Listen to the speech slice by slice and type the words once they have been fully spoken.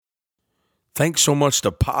Thanks so much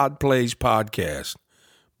to Pod Plays Podcast,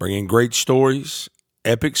 bringing great stories,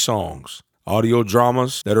 epic songs, audio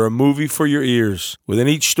dramas that are a movie for your ears. Within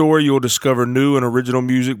each story, you'll discover new and original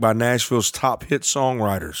music by Nashville's top hit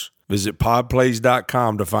songwriters. Visit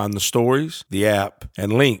podplays.com to find the stories, the app,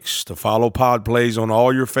 and links to follow Pod Plays on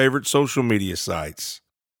all your favorite social media sites.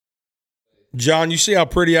 John, you see how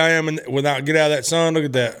pretty I am without get out of that sun? Look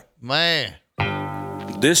at that. Man.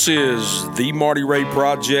 This is The Marty Ray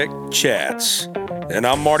Project Chats, and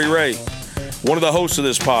I'm Marty Ray, one of the hosts of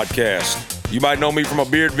this podcast. You might know me from a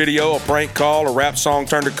beard video, a prank call, a rap song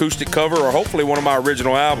turned acoustic cover, or hopefully one of my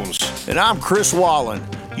original albums. And I'm Chris Wallen.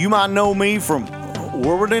 You might know me from,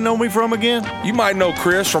 where would they know me from again? You might know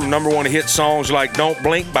Chris from number one hit songs like Don't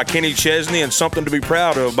Blink by Kenny Chesney and Something to Be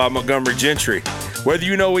Proud Of by Montgomery Gentry. Whether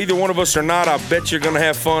you know either one of us or not, I bet you're going to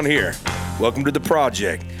have fun here. Welcome to The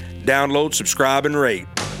Project. Download, subscribe, and rate,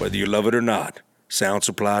 whether you love it or not. Sound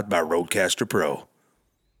supplied by Rodecaster Pro.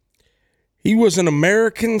 He was an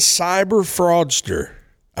American cyber fraudster,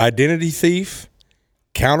 identity thief,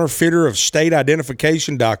 counterfeiter of state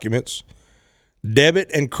identification documents,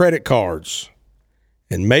 debit and credit cards,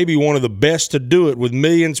 and maybe one of the best to do it with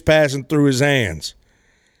millions passing through his hands.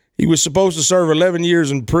 He was supposed to serve 11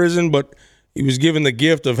 years in prison, but he was given the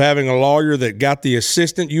gift of having a lawyer that got the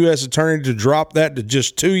assistant U.S. attorney to drop that to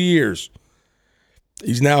just 2 years.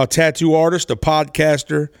 He's now a tattoo artist, a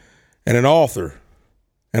podcaster, and an author.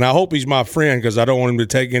 And I hope he's my friend because I don't want him to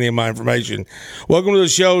take any of my information. Welcome to the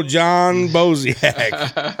show, John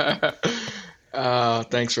BOSEAK.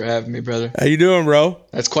 Thanks for having me, brother. How you doing, bro?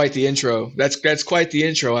 That's quite the intro. That's quite the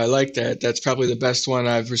intro. I like that. That's probably the best one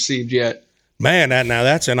I've received yet. Man,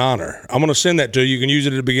 that's an honor. I'm going to send that to you. You can use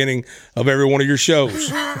it at the beginning of every one of your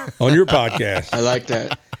shows on your podcast. I like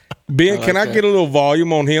that. Ben, can I get a little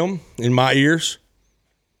volume on him in my ears?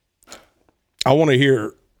 I want to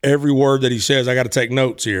hear every word that he says. I got to take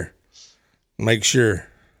notes here. Make sure.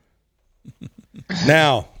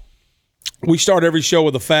 Now, we start every show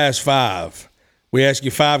with a fast five. We ask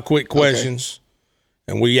you 5 quick questions,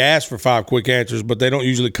 and we ask for 5 quick answers, but they don't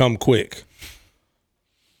usually come quick.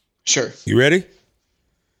 Sure. You ready?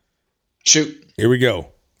 Shoot. Here we go.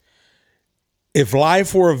 If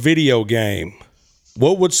life were a video game,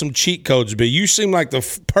 what would some cheat codes be? You seem like the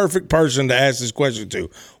perfect person to ask this question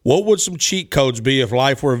to. What would some cheat codes be if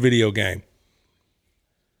life were a video game?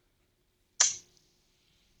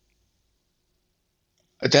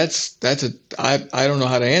 I don't know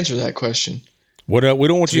how to answer that question. What we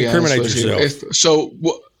don't want you to incriminate yourself. So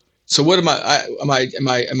what am I like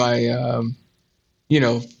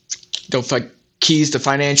keys to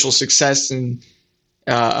financial success and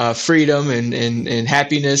freedom and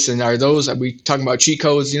happiness, and are we talking about cheat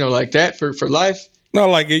codes, like that for life? No,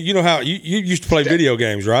 like you know how you used to play video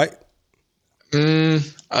games, right? A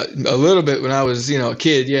little bit when I was a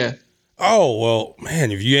kid, yeah. Oh well,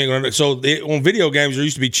 man, if you ain't gonna on video games there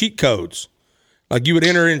used to be cheat codes, like you would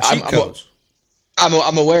enter in cheat codes.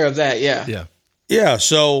 I'm aware of that, yeah. Yeah. Yeah,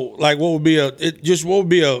 so like what would be a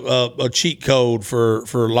cheat code for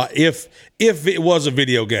if it was a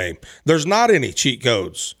video game? There's not any cheat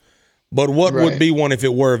codes, but what would be one if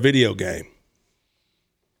it were a video game?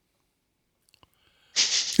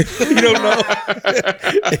 You don't know?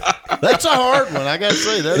 That's a hard one. I gotta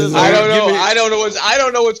say that is. I don't know. I don't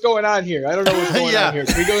know what's going on here. I don't know what's going on here.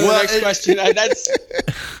 Can we go to the next question? Do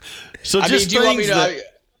you want me to?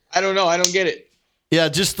 I don't know. I don't get it. Yeah,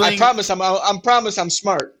 just think. I promise I'm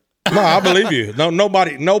smart. No, I believe you. No,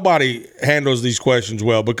 nobody handles these questions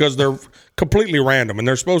well because they're completely random and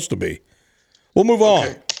they're supposed to be. We'll move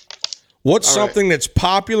on. What's something that's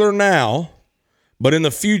popular now, but in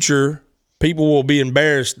the future people will be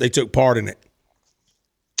embarrassed they took part in it?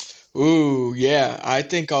 Ooh, yeah. I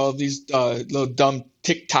think all of these little dumb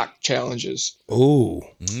TikTok challenges. Ooh,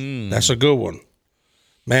 that's a good one.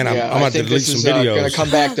 Man, I'm going to delete some videos. Going to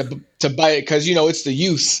come back to bite it because, it's the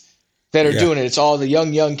youth that are doing it. It's all the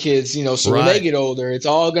young kids, so when they get older, it's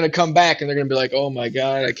all going to come back and they're going to be like, oh, my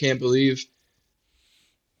God, I can't believe.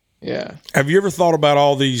 Yeah. Have you ever thought about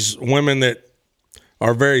all these women that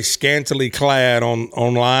are very scantily clad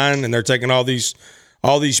online and they're taking all these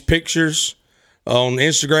pictures on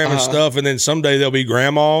Instagram and stuff, and then someday they'll be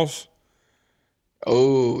grandmas?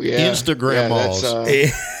 Oh, yeah. Instagrammals.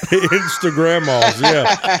 Instagrammals,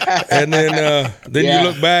 yeah. And then you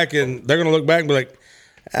look back and they're going to look back and be like,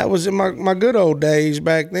 I was in my good old days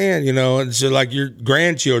back then, and so like your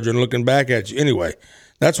grandchildren looking back at you. Anyway,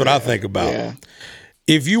 that's what I think about. Yeah.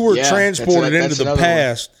 If you were transported into the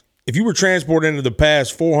past, if you were transported into the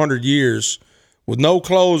past 400 years with no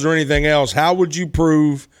clothes or anything else, how would you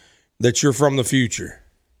prove that you're from the future?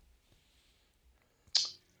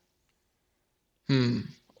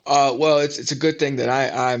 Well, it's a good thing that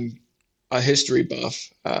I'm a history buff.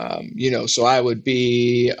 So I would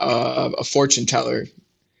be a fortune teller.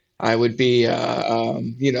 I would be,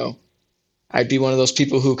 I'd be one of those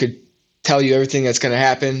people who could tell you everything that's going to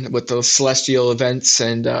happen with those celestial events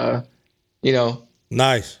and,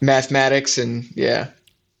 Nice. mathematics and yeah.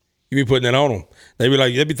 You be putting that on them. They'd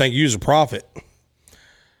be thinking you was a prophet.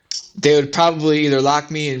 They would probably either lock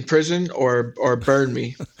me in prison or burn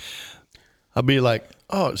me. I'd be like,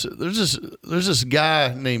 oh, so there's this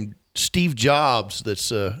guy named Steve Jobs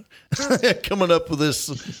that's coming up with this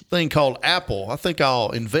thing called Apple. I think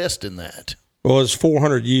I'll invest in that. Well, it's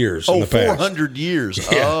 400 years in the past. 400 years.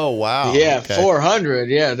 Yeah. Oh, wow. Yeah, okay. 400.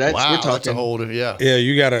 Yeah, we're talking. That's a whole, yeah. Yeah,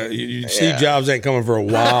 you got to – Steve Jobs ain't coming for a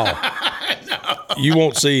while. You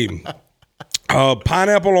won't see him.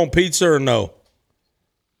 Pineapple on pizza or no?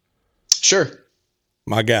 Sure.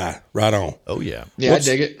 My guy. Right on. Oh, yeah. Yeah, I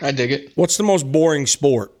dig it. What's the most boring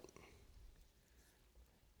sport?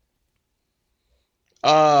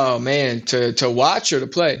 Oh, man, to watch or to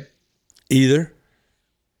play? Either.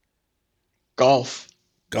 Golf.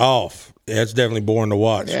 Yeah, it's definitely boring to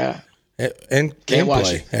watch. Yeah. And Can't watch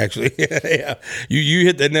play, it. actually. Yeah. You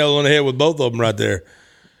hit that nail on the head with both of them right there.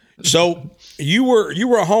 So you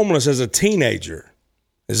were homeless as a teenager.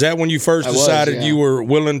 Is that when you first decided you were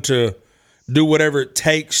willing to do whatever it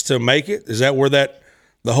takes to make it? Is that where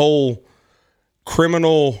the whole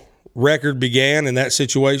criminal record began in that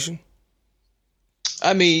situation?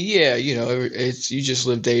 I mean, yeah, it's you just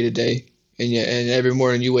live day to day, and every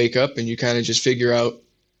morning you wake up and you kind of just figure out,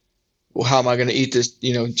 well, how am I going to eat this?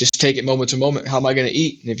 Just take it moment to moment. How am I going to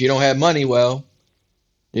eat? And if you don't have money, well,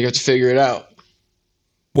 you have to figure it out.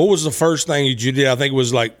 What was the first thing you did? I think it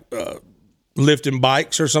was like lifting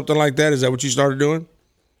bikes or something like that. Is that what you started doing?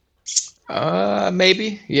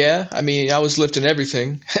 Maybe. Yeah. I mean, I was lifting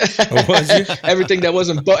everything. Oh, was you? everything that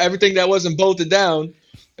wasn't bolted down.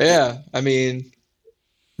 Yeah. I mean,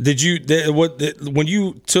 when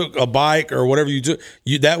you took a bike or whatever you took,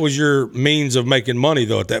 that was your means of making money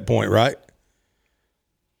though at that point, right?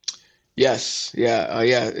 Yes. Yeah.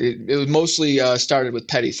 It was mostly started with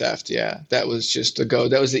petty theft. Yeah. That was just the go.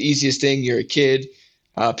 That was the easiest thing. You're a kid.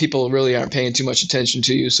 People really aren't paying too much attention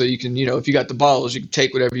to you. So you can, if you got the balls, you can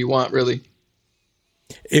take whatever you want, really.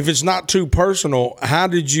 If it's not too personal, how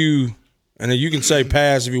did you, and you can say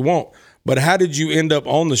pass if you want, but how did you end up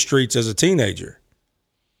on the streets as a teenager?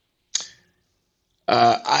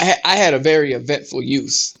 I had a very eventful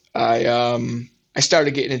youth. I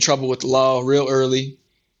started getting in trouble with the law real early.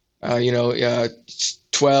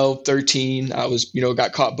 12, 13, I was,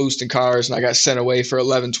 got caught boosting cars and I got sent away for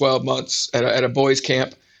 11, 12 months at a boys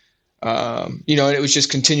camp. And it was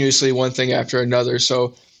just continuously one thing after another.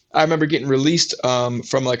 So I remember getting released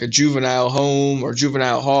from like a juvenile home or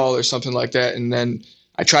juvenile hall or something like that. And then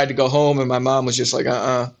I tried to go home and my mom was just like,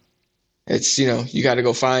 it's, you got to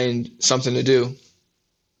go find something to do.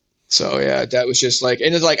 So yeah, that was just like,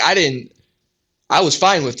 and it's like, I was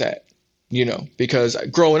fine with that, because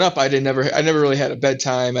growing up, I never really had a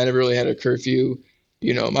bedtime. I never really had a curfew.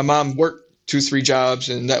 My mom worked 2-3 jobs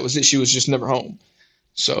and that was it. She was just never home.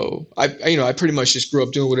 So I pretty much just grew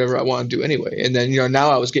up doing whatever I wanted to do anyway. And then, now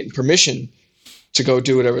I was getting permission to go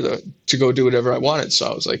do whatever I wanted. So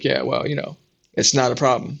I was like, yeah, well, it's not a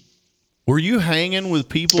problem. Were you hanging with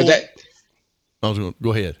people?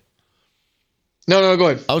 Go ahead. No, go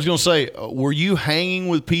ahead. I was going to say, were you hanging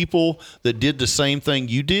with people that did the same thing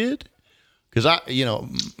you did? Because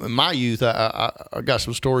in my youth, I got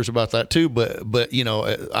some stories about that too. But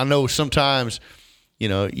I know sometimes,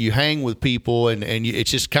 you hang with people and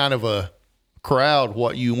it's just kind of a crowd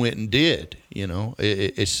what you went and did.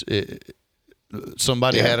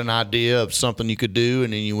 Somebody had an idea of something you could do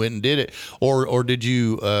and then you went and did it, or did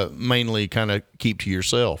you mainly kind of keep to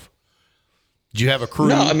yourself? Did you have a crew?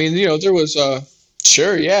 No, I mean, there was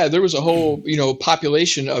sure, yeah, there was a whole,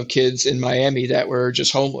 population of kids in Miami that were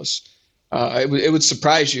just homeless. It would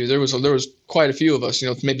surprise you. There was quite a few of us,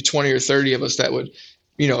 maybe 20 or 30 of us that would,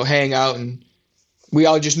 hang out, and we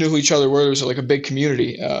all just knew who each other were. There was like a big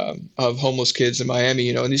community of homeless kids in Miami,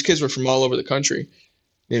 and these kids were from all over the country,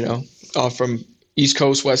 all from East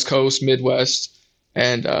Coast, West Coast, Midwest,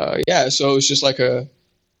 and so it was just like a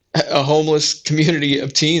homeless community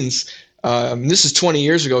of teens. This is 20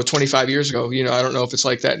 years ago, 25 years ago. I don't know if it's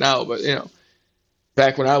like that now, but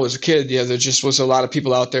back when I was a kid, there just was a lot of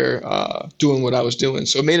people out there doing what I was doing.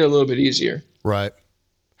 So it made it a little bit easier. Right.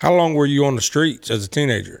 How long were you on the streets as a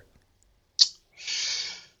teenager?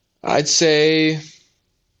 I'd say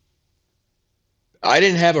I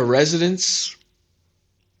didn't have a residence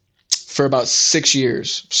for about 6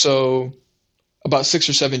 years. So about 6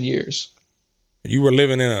 or 7 years. You were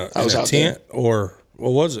living in a tent there. or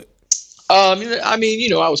what was it? I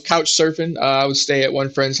mean, I was couch surfing. I would stay at one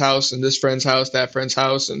friend's house and this friend's house, that friend's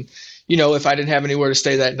house. And, if I didn't have anywhere to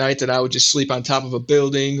stay that night, then I would just sleep on top of a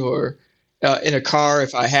building or in a car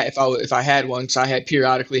if I had one, because I had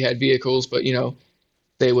periodically had vehicles, but,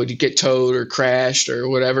 they would get towed or crashed or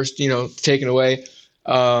whatever, taken away.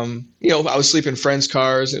 I would sleep in friends'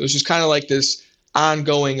 cars. It was just kind of like this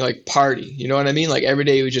ongoing like party. You know what I mean? Like every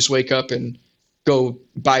day we would just wake up and go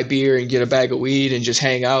buy beer and get a bag of weed and just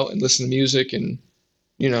hang out and listen to music. And,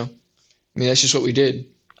 that's just what we did.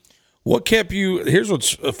 What kept you, here's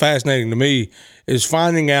what's fascinating to me, is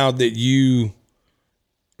finding out that you,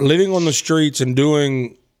 living on the streets and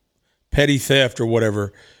doing petty theft or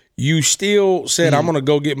whatever, you still said, I'm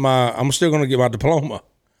still going to get my diploma.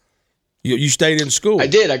 You stayed in school. I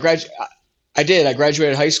did. I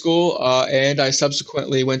graduated high school, and I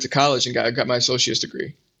subsequently went to college and got my associate's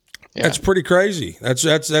degree. Yeah. That's pretty crazy. That's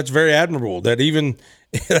very admirable. That even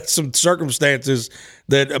that's some circumstances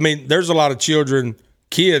that, I mean, there's a lot of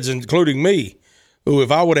kids, including me, who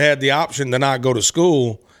if I would have had the option to not go to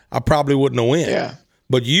school, I probably wouldn't have went. Yeah.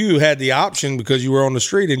 But you had the option because you were on the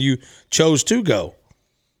street and you chose to go.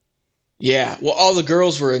 Yeah. Well, all the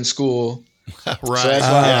girls were in school. Right. So that's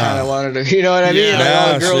why I kind of wanted to, you know what I mean? Like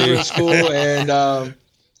all the girls were in school, and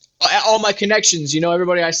all my connections,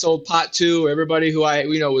 everybody I sold pot to, everybody who I,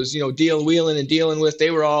 was, wheeling and dealing with,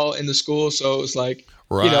 they were all in the school. So it was like,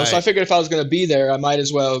 so I figured if I was going to be there, I might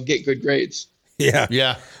as well get good grades. Yeah.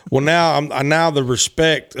 Yeah. Well, now the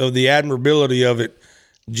respect of the admirability of it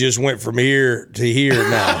just went from here to here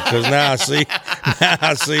now, because now I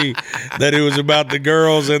see that it was about the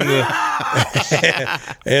girls and the.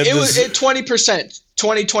 It was 20%,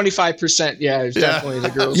 25%. Yeah, it was definitely the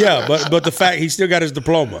girls. Yeah, but the fact he still got his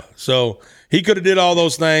diploma, so he could have did all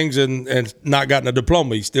those things and not gotten a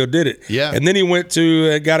diploma. He still did it. Yeah, and then he went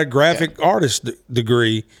to got a graphic artist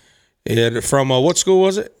degree, from what school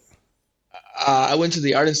was it? I went to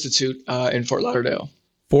the Art Institute in Fort Lauderdale.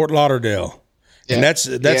 Fort Lauderdale. Yeah. And that's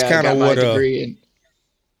kind of what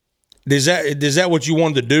is that what you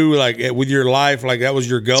wanted to do, like with your life, like that was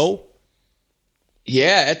your goal?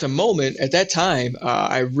 Yeah, at that time,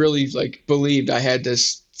 I really believed I had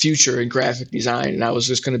this future in graphic design, and I was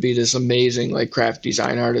just going to be this amazing graphic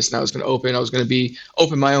design artist, and I was going to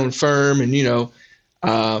open my own firm, and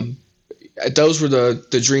those were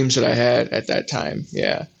the dreams that I had at that time.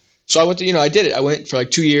 Yeah. So I went to, I did it. I went for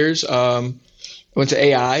 2 years. I went to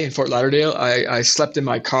AI in Fort Lauderdale. I slept in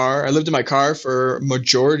my car. I lived in my car for a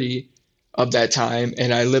majority of that time,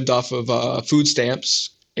 and I lived off of food stamps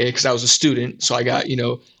because I was a student. So I got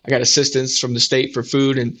assistance from the state for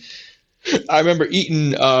food, and I remember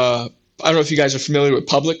eating. I don't know if you guys are familiar with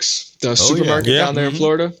Publix, the supermarket down there in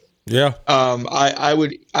Florida. Yeah. I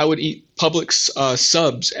would eat Publix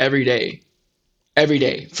subs every day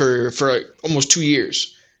for almost 2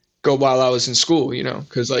 years. Go while I was in school,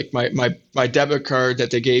 because my debit card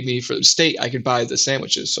that they gave me for the state, I could buy the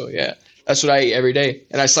sandwiches. So yeah, that's what I ate every day.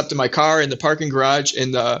 And I slept in my car in the parking garage,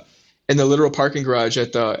 in the literal parking garage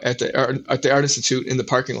at the Art Institute in the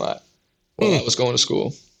parking lot while I was going to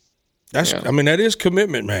school. I mean, that is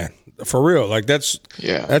commitment, man, for real. That's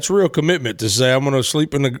real commitment to say I'm going to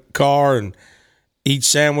sleep in the car and eat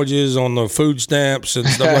sandwiches on the food stamps and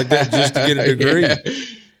stuff like that just to get a degree.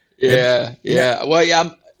 Yeah.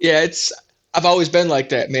 Well, I've always been like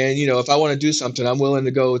that, man. If I want to do something, I'm willing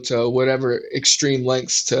to go to whatever extreme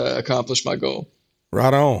lengths to accomplish my goal.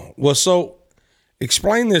 Right on. Well, so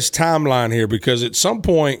explain this timeline here, because at some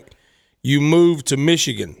point you moved to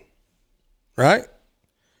Michigan, right?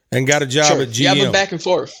 And got a job at GM. Yeah, I've been back and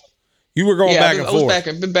forth. You were going back and forth.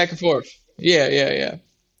 I've been back and forth. Yeah.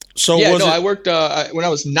 So I worked when I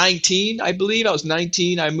was 19, I believe. I was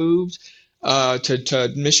 19. I moved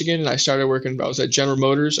to Michigan, and I started working. I was at General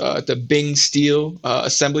Motors at the Bing Steel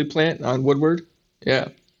assembly plant on Woodward. Yeah.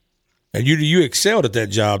 And you excelled at that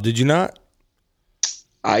job, did you not?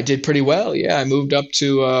 I did pretty well. Yeah, I moved up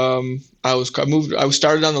to. I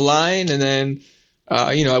started on the line, and then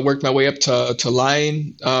I worked my way up to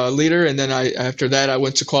line leader, and then after that I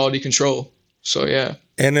went to quality control. So yeah.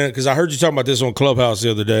 And then because I heard you talking about this on Clubhouse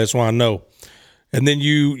the other day, that's why I know. And then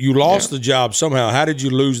you lost the job somehow. How did you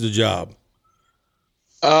lose the job?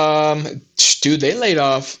 Dude, they laid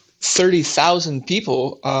off 30,000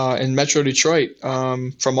 people in Metro Detroit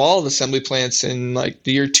from all the assembly plants in the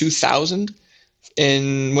year 2000.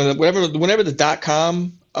 And whenever the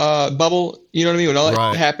 .com bubble, you know what I mean, when all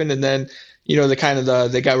that happened, and then were trying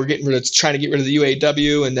to get rid of the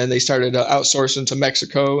UAW, and then they started outsourcing to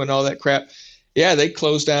Mexico and all that crap. Yeah, they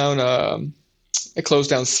closed down They closed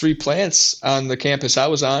down 3 plants on the campus I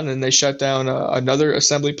was on, and they shut down another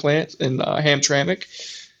assembly plant in Hamtramck.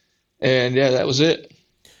 And yeah, that was it.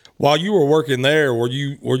 While you were working there, were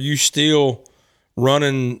you still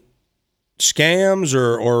running scams,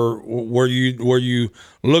 or were you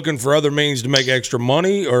looking for other means to make extra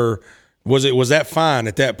money, or was that fine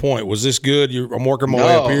at that point? Was this good? I'm working my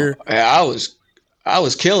way up here. I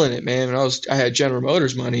was killing it, man. I had General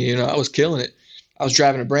Motors money, I was killing it. I was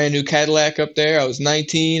driving a brand new Cadillac up there. I was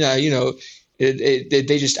 19. I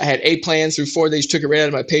had 8 plans through 4. They just took it right out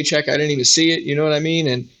of my paycheck. I didn't even see it. You know what I mean?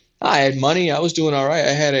 And I had money. I was doing all right.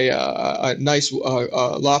 I had a nice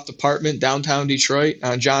loft apartment downtown Detroit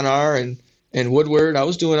on John R. and Woodward. I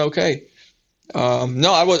was doing okay.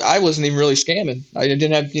 No, I wasn't even really scamming. I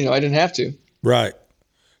didn't have to. Right.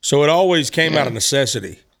 So it always came out of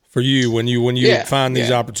necessity for you when you find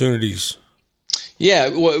these opportunities. Yeah,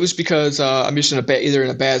 well, it was because I'm just either in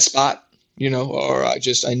a bad spot, or I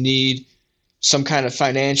need some kind of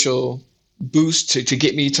financial boost to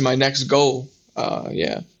get me to my next goal.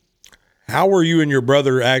 Yeah. How were you and your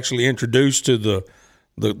brother actually introduced to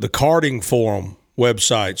the carding forum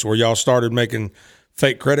websites where y'all started making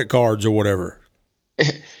fake credit cards or whatever?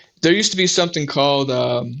 There used to be something called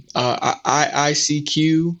ICQ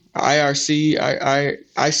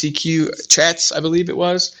chats, I believe it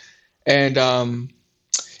was. And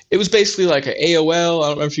it was basically like an AOL. I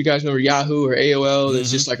don't know if you guys remember Yahoo or AOL. Mm-hmm. There's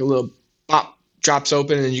just like a little pop drops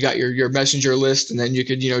open, and then you got your messenger list, and then you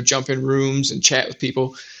could jump in rooms and chat with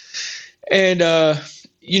people. And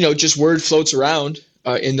just word floats around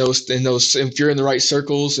in those if you're in the right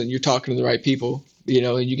circles and you're talking to the right people,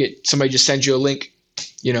 and you get somebody just sends you a link,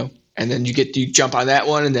 and then you jump on that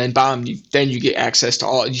one, and then then you get access to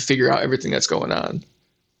all. You figure out everything that's going on.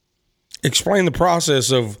 Explain the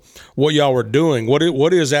process of what y'all were doing. What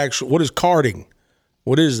is carding?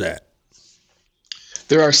 What is that?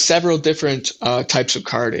 There are several different types of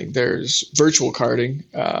carding. There's virtual carding,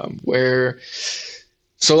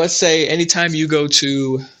 so let's say anytime you go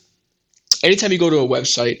to a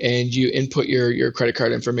website and you input your credit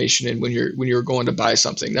card information in when you're going to buy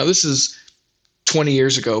something. Now this is 20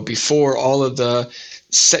 years ago, before all of the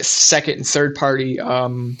second and third party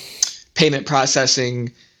payment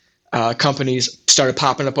processing companies started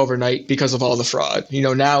popping up overnight because of all the fraud.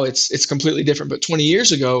 Now it's completely different. But 20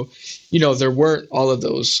 years ago, there weren't all of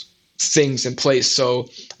those things in place. So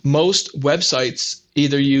most websites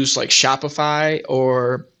either use like Shopify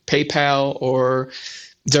or PayPal or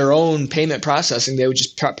their own payment processing. They would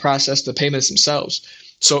just process the payments themselves.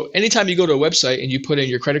 So anytime you go to a website and you put in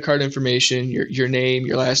your credit card information, your name,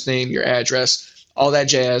 your last name, your address, all that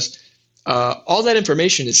jazz, all that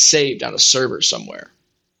information is saved on a server somewhere.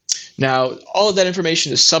 Now, all of that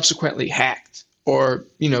information is subsequently hacked or,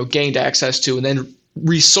 gained access to and then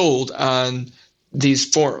resold on these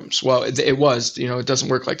forums. Well, it was, it doesn't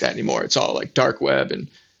work like that anymore. It's all like dark web and,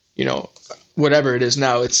 whatever it is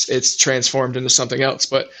now, it's transformed into something else.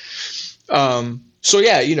 But, so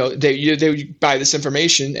yeah, they would buy this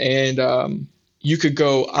information, and you could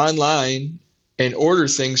go online and order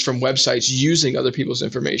things from websites using other people's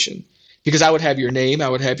information. Because I would have your name, I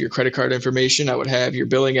would have your credit card information, I would have your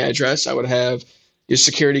billing address, I would have your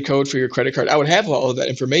security code for your credit card. I would have all of that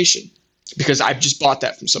information because I've just bought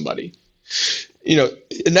that from somebody.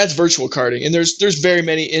 And that's virtual carding. And there's very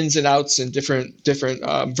many ins and outs and different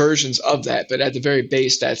versions of that. But at the very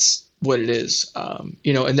base, that's what it is.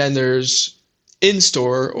 And then there's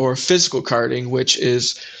in-store or physical carding, which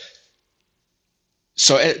is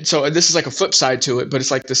so this is like a flip side to it, but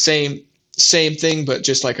it's like the same thing, but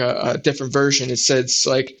just like a different version. It says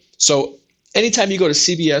like, so anytime you go to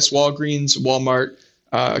CVS, Walgreens, Walmart,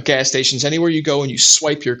 gas stations, anywhere you go and you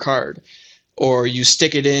swipe your card or you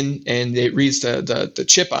stick it in and it reads the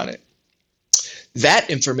chip on it, that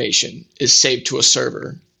information is saved to a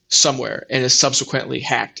server somewhere and is subsequently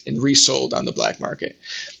hacked and resold on the black market.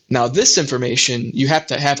 Now, this information, you have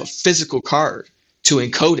to have a physical card to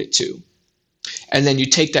encode it to. And then you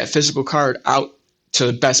take that physical card out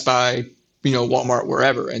to Best Buy, Walmart,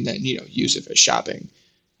 wherever, and then, use it for shopping,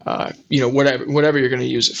 whatever you're going to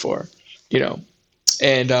use it for,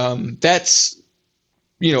 and that's,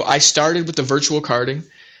 I started with the virtual carding,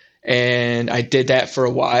 and I did that for a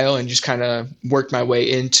while and just kind of worked my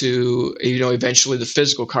way into, eventually the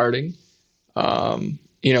physical carding, and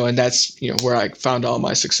that's, where I found all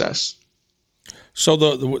my success. So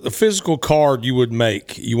the physical card you would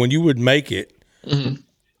make, when you would make it, mm-hmm.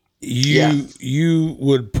 You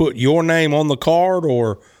would put your name on the card,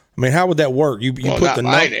 or how would that work? You put not the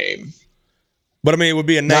my name, but it would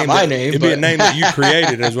be a name. Not my name. It'd be a name that you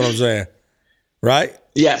created, is what I'm saying, right?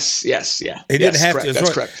 Yes, yeah. It didn't have correct. to.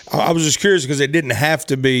 That's correct. I was just curious because it didn't have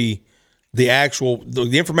to be the actual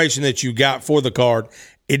the information that you got for the card.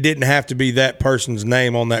 It didn't have to be that person's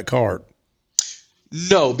name on that card.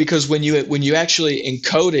 No, because when you actually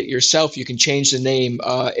encode it yourself, you can change the name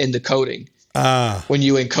in the coding. When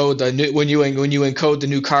you encode the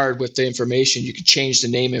new card with the information, you can change the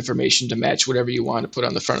name information to match whatever you want to put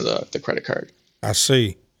on the front of the credit card. I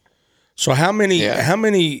see. So how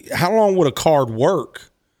long would a card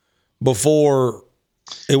work before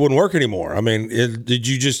it wouldn't work anymore? I mean,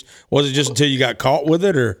 was it just until you got caught with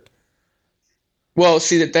it, or? Well,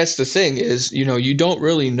 see, that's the thing is, you don't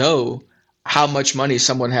really know how much money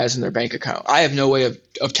someone has in their bank account. I have no way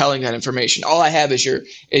of telling that information. All I have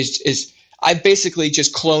is I basically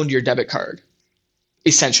just cloned your debit card.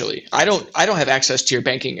 Essentially, I don't have access to your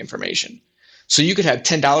banking information. So you could have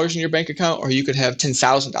 $10 in your bank account, or you could have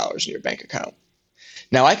 $10,000 in your bank account.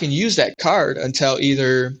 Now I can use that card until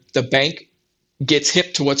either the bank gets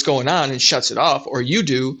hip to what's going on and shuts it off, or you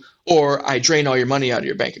do, or I drain all your money out of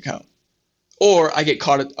your bank account. Or I get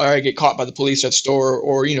caught by the police at the store,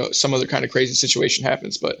 or some other kind of crazy situation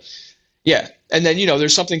happens. But yeah, and then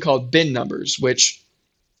there's something called BIN numbers, which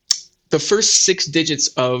the first 6 digits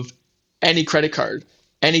of any credit card,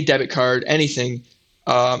 any debit card, anything,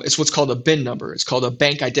 it's what's called a BIN number. It's called a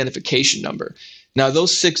bank identification number. Now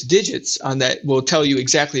those 6 digits on that will tell you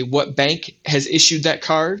exactly what bank has issued that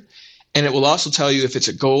card, and it will also tell you if it's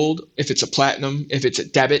a gold, if it's a platinum, if it's a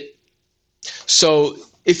debit. So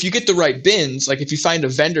if you get the right bins, like if you find a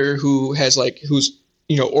vendor who's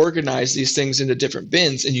organized these things into different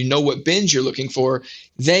bins, and you know what bins you're looking for,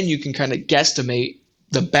 then you can kind of guesstimate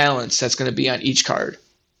the balance that's going to be on each card.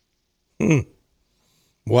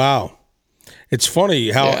 Wow. It's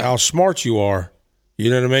funny how smart you are. You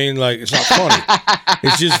know what I mean? Like, it's not funny.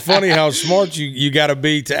 It's just funny how smart you got to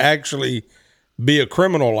be to actually be a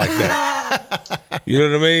criminal like that. You know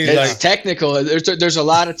what I mean? It's technical. There's a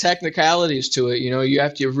lot of technicalities to it. You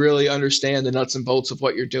have to really understand the nuts and bolts of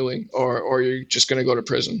what you're doing, or you're just going to go to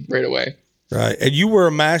prison right away. Right. And you were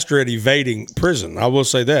a master at evading prison. I will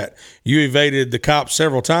say that. You evaded the cops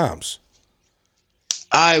several times.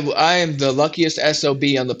 I am the luckiest SOB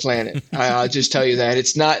on the planet. I'll just tell you that.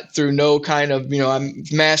 It's not through no kind of, I'm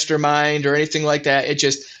mastermind or anything like that.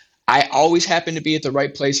 I always happen to be at the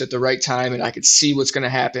right place at the right time, and I could see what's going to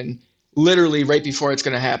happen literally right before it's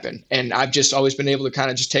going to happen. And I've just always been able to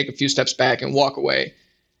kind of just take a few steps back and walk away.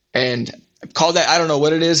 And call that, I don't know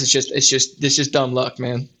what it is. It's just dumb luck,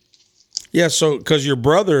 man. Yeah. So, cause your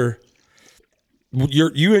brother,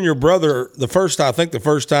 you and your brother, the first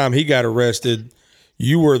time he got arrested,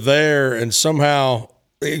 you were there, and somehow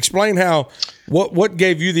explain what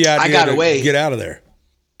gave you the idea to get out of there.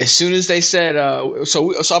 As soon as they said,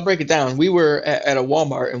 so I'll break it down. We were at a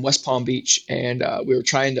Walmart in West Palm Beach, and we were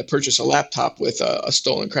trying to purchase a laptop with a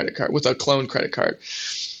stolen credit card, with a cloned credit card.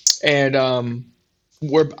 And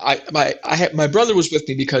my brother was with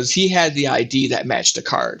me because he had the ID that matched the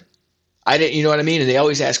card. I didn't, you know what I mean? And they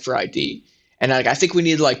always ask for ID. And I think we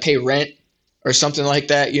needed to pay rent or something like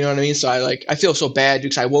that. You know what I mean? So I feel so bad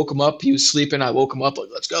because I woke him up. He was sleeping. I woke him up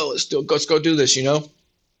let's go do this,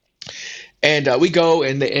 And we go,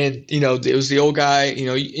 and it was the old guy,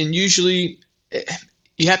 and usually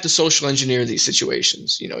you have to social engineer these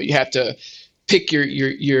situations. You have to pick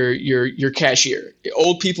your cashier.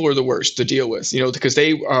 Old people are the worst to deal with, because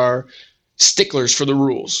they are sticklers for the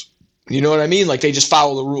rules. You know what I mean? Like, they just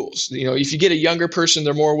follow the rules. If you get a younger person,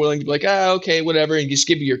 they're more willing to be like, okay, whatever, and just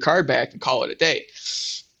give you your card back and call it a day.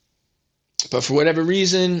 But for whatever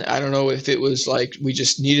reason, I don't know if it was like we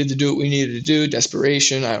just needed to do what we needed to do,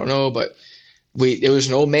 desperation, I don't know, but it was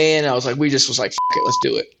an old man. I was like, we just was like, F it, let's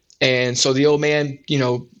do it. And so the old man,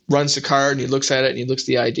 runs the card, and he looks at it, and he looks at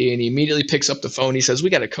the ID, and he immediately picks up the phone. He says, we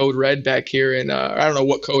got a code red back here, and I don't know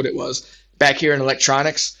what code it was, back here in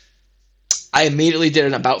electronics. I immediately did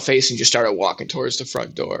an about face and just started walking towards the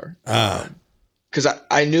front door. Because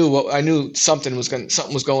I knew something was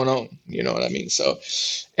going on. You know what I mean? So,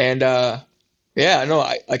 and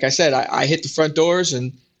like I said, I hit the front doors,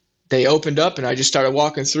 and they opened up, and I just started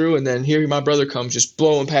walking through, and then here my brother comes just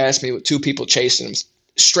blowing past me with 2 people chasing him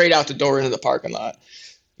straight out the door into the parking lot.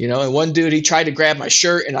 And one dude, he tried to grab my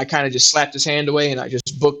shirt, and I kind of just slapped his hand away, and I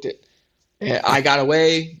just booked it. And I got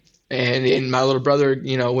away, and my little brother,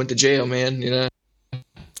 went to jail, man.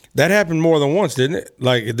 That happened more than once, didn't it?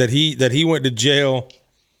 Like that he went to jail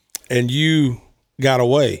and you got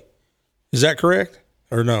away. Is that correct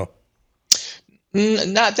or no?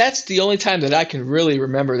 That's the only time that I can really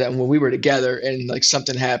remember that, when we were together and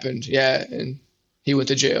something happened. Yeah. And he went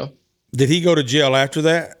to jail. Did he go to jail after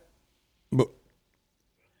that?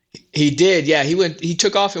 He did. Yeah. He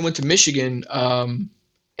took off and went to Michigan. And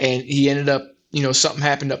he ended up, something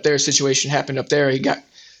happened up there. A situation happened up there. He got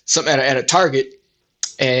something at a Target,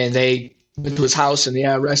 and they went to his house and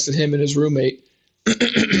arrested him and his roommate. So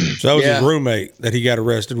that was his roommate that he got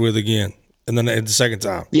arrested with again, and then the second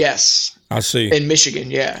time. Yes, I see. In Michigan,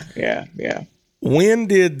 yeah. When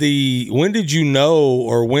did you know,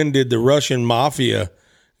 or when did the Russian mafia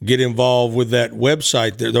get involved with that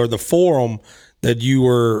website or the forum that you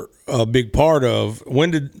were a big part of?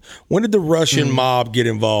 When did the Russian mob get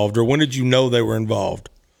involved, or when did you know they were involved?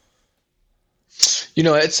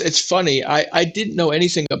 It's funny. I didn't know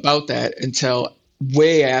anything about that until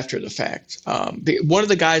way after the fact. One of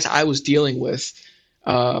the guys I was dealing with,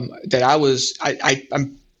 I'm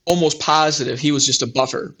almost positive he was just a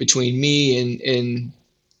buffer between me and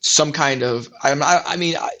some kind of.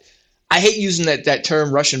 I hate using that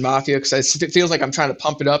term Russian mafia because it feels like I'm trying to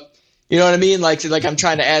pump it up. You know what I mean? Like I'm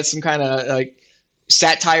trying to add some kind of like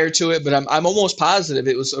satire to it, but I'm almost positive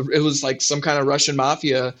it was like some kind of Russian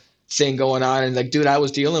mafia thing going on. And like, dude, I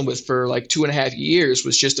was dealing with for like 2.5 years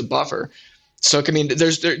was just a buffer. So, I mean,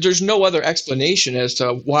 there's no other explanation as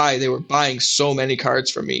to why they were buying so many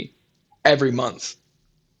cards from me every month.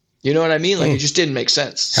 You know what I mean? Like, it just didn't make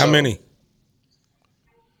sense. How many?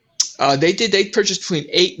 They purchased between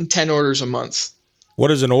 8 and 10 orders a month.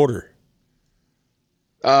 What is an order?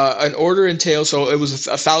 An order entails, so it was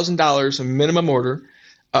 $1,000 a minimum order.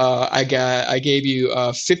 I gave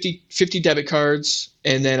you 50 debit cards,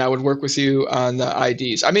 and then I would work with you on the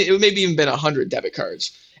IDs. I mean, it would maybe even been 100 debit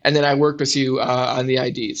cards, and then I worked with you on the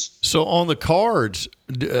IDs. So on the cards,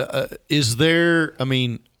 is there? I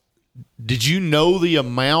mean, did you know the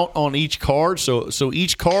amount on each card? So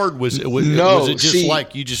each card was it just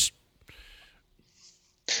like you just?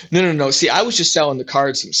 No. See, I was just selling the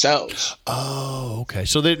cards themselves. Oh, okay.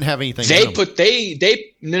 So they didn't have anything. They put They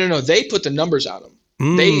put the numbers on them.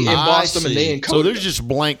 They embossed them and they encoded them. So there's just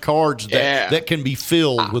blank cards that can be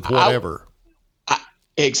filled with whatever.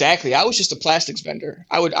 Exactly. I was just a plastics vendor.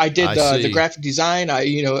 I did the graphic design. I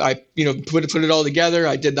put it all together.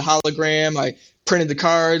 I did the hologram. I printed the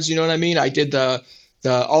cards. You know what I mean? I did the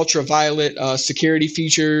ultraviolet security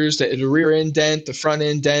features, the rear indent, the front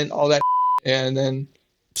indent, all that, and then.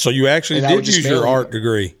 So you actually did use your art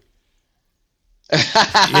degree.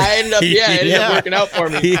 I ended up working out for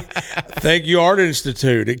me. Thank you, Art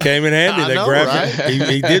Institute. It came in handy. Right?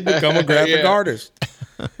 He did become a graphic artist.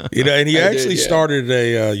 And he actually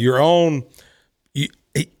started your own.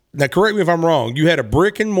 Now, correct me if I'm wrong. You had a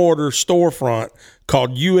brick and mortar storefront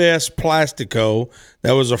called US Plastico.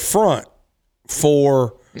 That was a front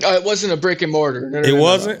for. It wasn't a brick and mortar. No,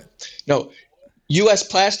 wasn't. No. US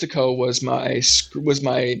Plastico was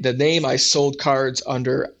the name I sold cards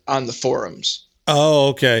under on the forums. Oh,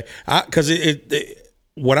 okay. Because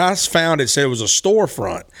when I found it said it was a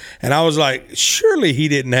storefront, and I was like, surely he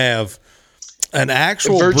didn't have an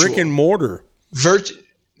actual brick and mortar. No.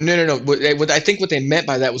 I think what they meant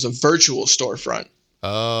by that was a virtual storefront.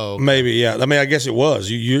 Oh, okay. Maybe, yeah. I mean, I guess it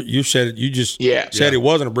was. You said it. You just said it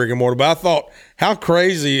wasn't a brick and mortar, but I thought how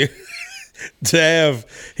crazy. To have,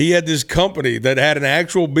 he had this company that had an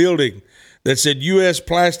actual building that said U.S.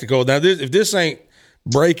 Plastico. Now, if this ain't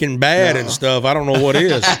Breaking Bad and stuff, I don't know what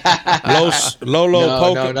is.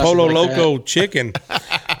 Polo Loco Chicken.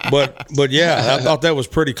 But yeah, I thought that was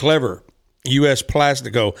pretty clever. U.S.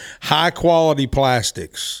 Plastico, high quality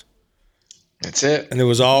plastics. That's it. And it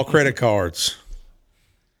was all credit cards.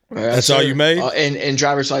 That's all you made? And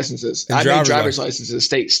driver's licenses. I made driver's licenses,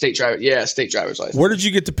 state driver's license. Where did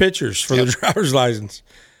you get the pictures for the driver's license?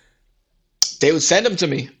 They would send them to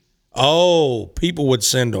me. Oh, people would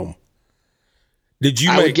send them. Did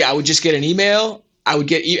you I would just get an email. I would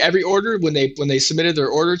get every order when they submitted their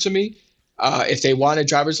order to me. If they wanted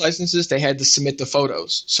driver's licenses, they had to submit the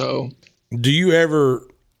photos. So, do you ever,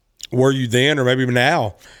 were you then or maybe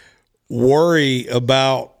now, worry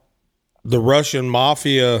about the Russian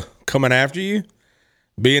mafia coming after you,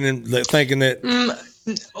 thinking that?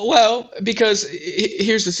 Well, because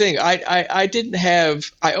here's the thing,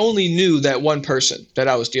 I only knew that one person that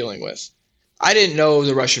I was dealing with. I didn't know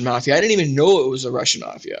the Russian mafia. I didn't even know it was the Russian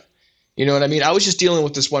mafia. You know what I mean? I was just dealing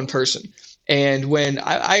with this one person. And when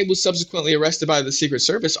I was subsequently arrested by the Secret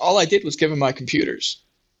Service, all I did was give them my computers.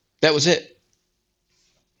 That was it.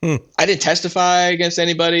 I didn't testify against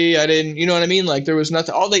anybody. I didn't, you know what I mean? Like there was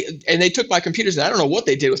nothing. They took my computers, and I don't know what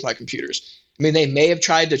they did with my computers. I mean, they may have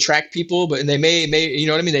tried to track people, but they may, you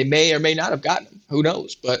know what I mean? They may or may not have gotten them. Who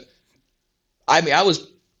knows? But I mean, I was,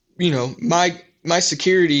 my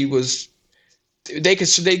security was. They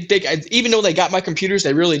even though they got my computers,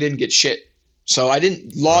 they really didn't get shit. So I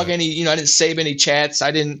didn't log any, I didn't save any chats.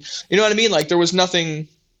 I didn't, you know what I mean? Like there was nothing.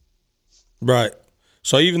 Right.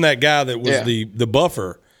 So even that guy that was the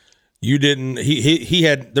buffer, you didn't, he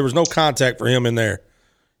had, there was no contact for him in there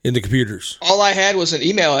in the computers. All I had was an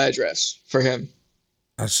email address for him.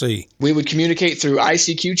 I see. We would communicate through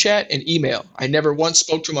ICQ chat and email. I never once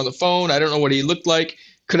spoke to him on the phone. I don't know what he looked like.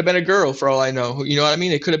 Could have been a girl for all I know. You know what I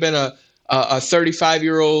mean? It could have been a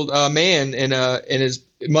 35-year-old man in his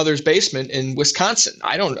mother's basement in Wisconsin.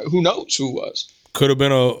 I don't know. Who knows who it was? Could have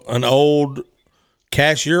been an old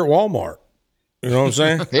cashier at Walmart. You know what I'm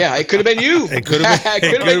saying? Yeah, it could have been you. It could have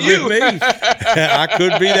been you. Me. I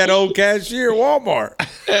could be that old cashier at Walmart,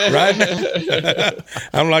 right?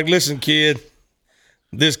 I'm like, listen, kid,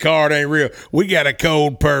 this card ain't real. We got a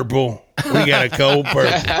cold purple.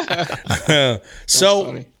 So,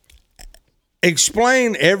 funny.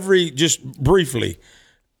 Explain just briefly,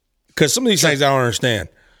 because some of these things I don't understand.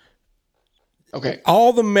 Okay.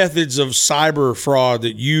 All the methods of cyber fraud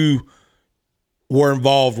that you were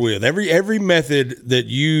involved with, every method that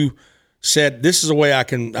you said, this is a way I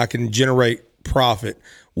can generate profit.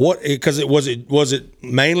 Was it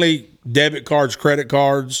mainly debit cards, credit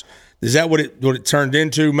cards? Is that what it turned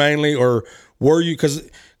into mainly, or were you,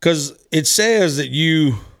 because it says that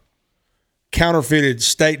you counterfeited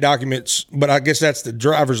state documents, but I guess that's the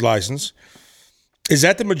driver's license. Is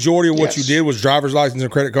that the majority of what you did was driver's license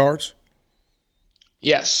and credit cards?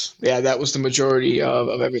 Yes. Yeah, that was the majority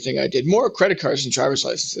of everything I did. More credit cards than driver's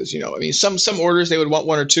licenses, I mean, some orders they would want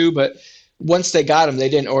one or two, but once they got them, they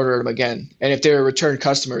didn't order them again. And if they were return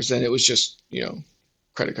customers, then it was just,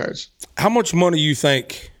 credit cards. How much money you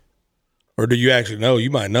think, or do you actually know? You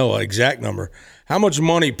might know an exact number. How much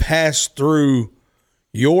money passed through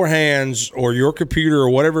your hands or your computer or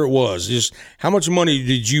whatever it was? Just how much money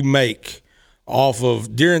did you make off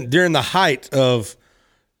of during the height of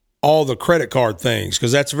all the credit card things?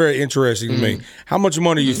 Because that's very interesting to me. How much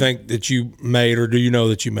money do you think that you made, or do you know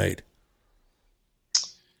that you made?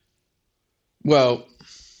 Well,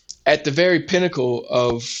 at the very pinnacle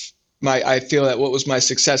of I feel that what was my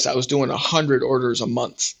success, I was doing 100 orders a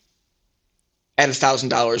month at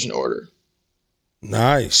 $1,000 an order.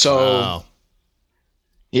 Nice. So, wow.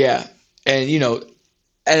 Yeah. And,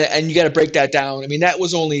 and you got to break that down. I mean, that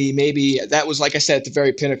was like I said, at the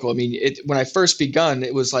very pinnacle. I mean, when I first begun,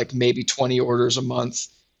 it was like maybe 20 orders a month,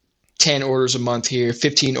 10 orders a month here,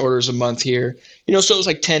 15 orders a month here, so it was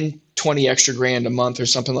like 10, 20 extra grand a month or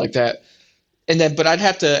something like that. And then, but I'd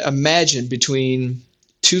have to imagine between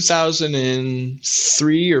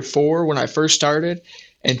 2003 or 4 when I first started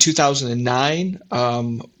and 2009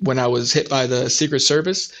 when I was hit by the Secret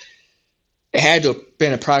Service, it had to have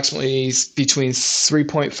been approximately between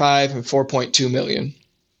 3.5 and 4.2 million.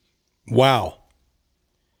 Wow.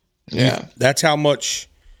 Yeah. That's how much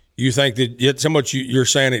you think that's how much you're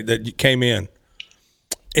saying that came in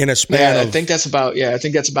a span of. I think that's about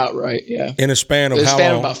right. Yeah. In a span of how long?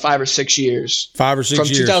 Span of about 5 or 6 years. 5 or 6 years.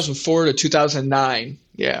 From 2004 to 2009.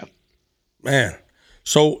 Yeah. Man.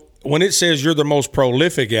 So when it says you're the most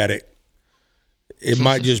prolific at it, it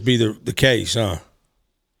might just be the case, huh?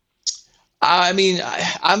 I mean,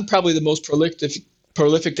 I'm probably the most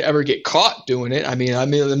prolific to ever get caught doing it. I mean,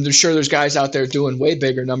 I'm sure there's guys out there doing way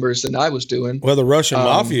bigger numbers than I was doing. Well, the Russian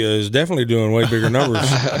mafia is definitely doing way bigger numbers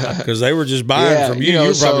because they were just buying from you.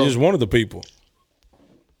 You're probably just one of the people.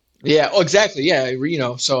 Yeah. Oh, exactly. Yeah.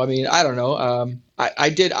 So I mean, I don't know. I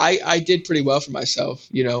did pretty well for myself,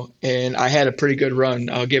 and I had a pretty good run.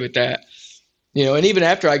 I'll give it that. And even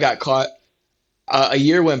after I got caught, a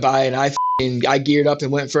year went by and I geared up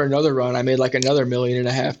and went for another run. I made like another $1.5 million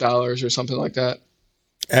or something like that.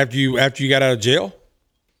 After you got out of jail?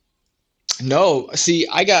 No, see,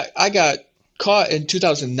 I got caught in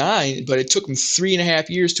 2009, but it took them 3.5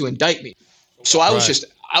 years to indict me. So I was just,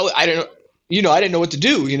 I didn't know what to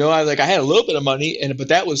do. I had a little bit of money,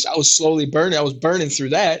 but I was slowly burning. I was burning through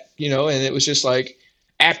that, and it was just like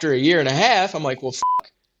after a year and a half, I'm like, well,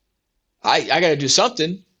 I got to do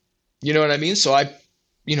something. You know what I mean? So I,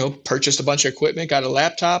 purchased a bunch of equipment, got a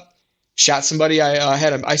laptop, shot somebody. I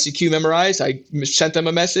had an ICQ memorized. I sent them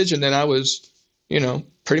a message, and then I was,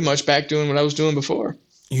 pretty much back doing what I was doing before.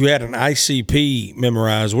 You had an ICP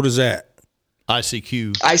memorized. What is that?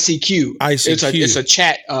 ICQ. It's a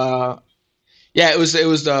chat. It was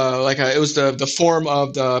the form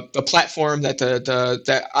of the platform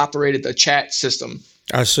that operated the chat system.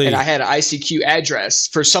 I see. And I had an ICQ address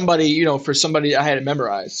for somebody, I had it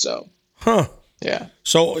memorized. So. Huh. Yeah.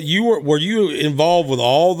 So were you involved with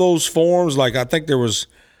all those forms? Like I think there was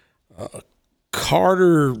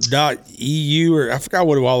Carter.eu or I forgot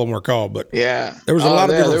what all of them were called, but yeah, there was a lot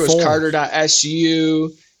of different there was forms.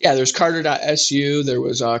 Carter.su. Yeah, there's Carter.su, there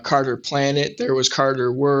was Carter Planet, there was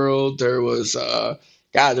Carter World, there was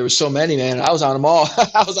God, there was so many, man. I was on them all.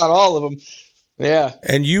 I was on all of them. Yeah.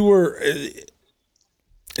 And you were.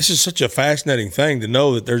 This is such a fascinating thing to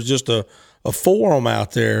know that there's just a forum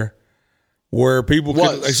out there where people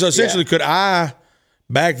could. So essentially, could I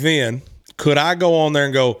back then? Could I go on there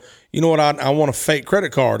and go, you know what? I want a fake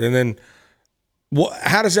credit card, and then.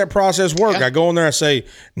 How does that process work? Yeah. I go in there, I say,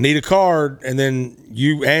 need a card, and then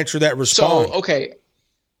you answer that response. So, okay.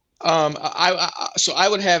 I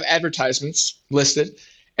would have advertisements listed,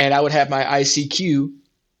 and I would have my ICQ,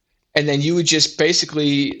 and then you would just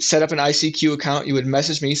basically set up an ICQ account. You would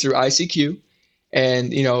message me through ICQ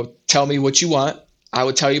and, tell me what you want. I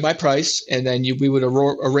would tell you my price, and then we would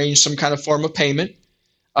arrange some kind of form of payment.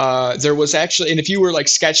 There was actually, and if you were like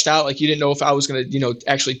sketched out, like you didn't know if I was going to,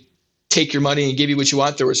 actually take your money and give you what you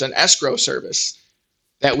want, there was an escrow service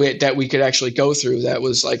that we could actually go through that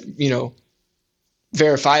was like,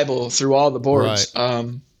 verifiable through all the boards. Right.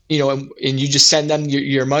 And you just send them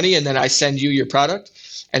your money, and then I send you your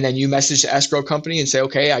product, and then you message the escrow company and say,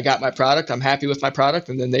 okay, I got my product. I'm happy with my product.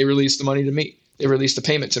 And then they release the money to me. They release the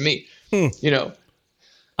payment to me,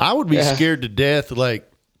 I would be scared to death,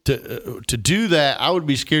 like to do that. I would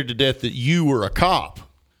be scared to death that you were a cop.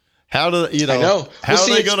 How do I know? How are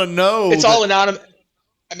they going to know? It's all anonymous.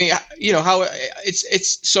 I mean, how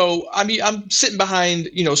it's so. I mean, I'm sitting behind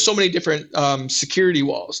so many different security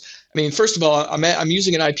walls. I mean, first of all, I'm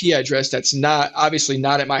using an IP address that's obviously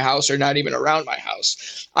not at my house or not even around my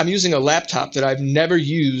house. I'm using a laptop that I've never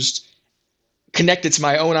used, connected to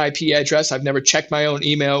my own IP address. I've never checked my own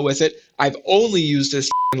email with it. I've only used this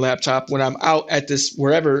laptop when I'm out at this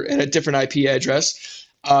wherever at a different IP address.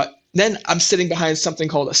 Then I'm sitting behind something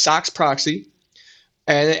called a SOX proxy,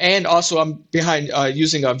 and also I'm behind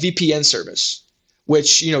using a VPN service,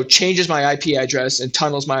 which changes my IP address and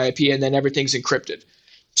tunnels my IP, and then everything's encrypted.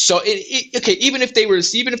 So even if they were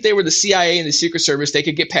the CIA and the Secret Service, they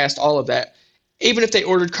could get past all of that. Even if they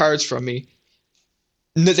ordered cards from me,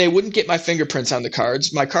 they wouldn't get my fingerprints on the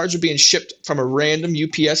cards. My cards are being shipped from a random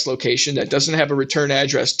UPS location that doesn't have a return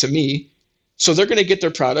address to me, so they're going to get their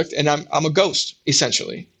product, and I'm a ghost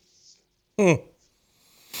essentially.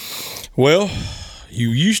 Well, you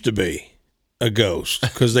used to be a ghost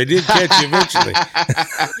because they did catch you eventually.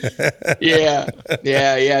 Yeah,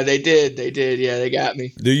 they did. Yeah, they got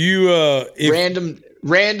me. Do you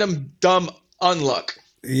random dumb unluck?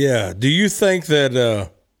 Yeah. Do you think that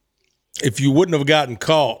if you wouldn't have gotten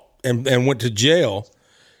caught and went to jail,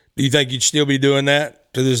 do you think you'd still be doing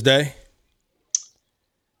that to this day?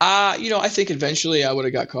 I think eventually I would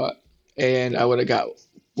have got caught, and I would have got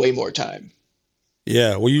way more time.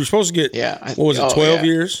 Yeah. Well, you were supposed to get, what was it, 12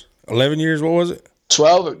 years? 11 years? What was it?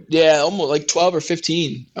 12. Yeah, almost like 12 or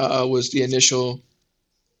 15 was the initial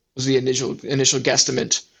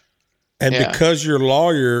guesstimate. And because your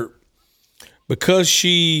lawyer, because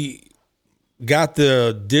she got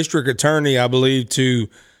the district attorney, I believe, to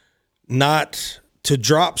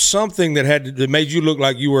drop something that made you look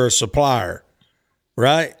like you were a supplier,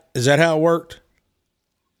 right? Is that how it worked?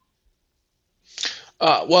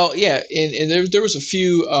 Well, yeah, and there was a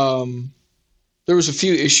few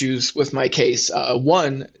issues with my case.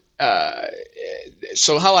 One,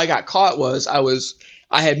 so how I got caught was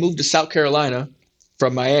I had moved to South Carolina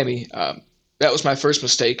from Miami. That was my first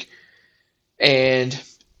mistake, and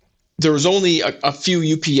there was only a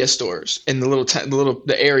few UPS stores in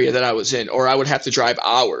the area that I was in, or I would have to drive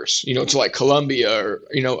hours, to like Columbia or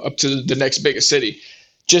up to the next biggest city.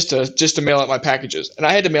 Just to mail out my packages. And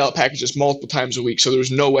I had to mail out packages multiple times a week, so there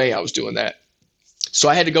was no way I was doing that. So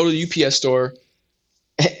I had to go to the UPS store,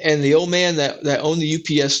 and the old man that owned the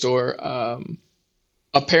UPS store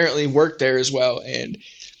apparently worked there as well. And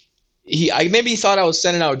maybe he thought I was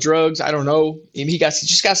sending out drugs. I don't know. He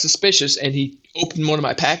just got suspicious, and he opened one of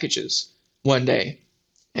my packages one day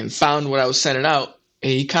and found what I was sending out.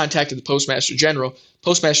 And he contacted the Postmaster General.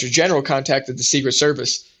 Postmaster General contacted the Secret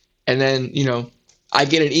Service, and then I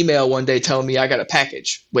get an email one day telling me I got a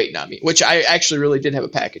package waiting on me, which I actually really did have a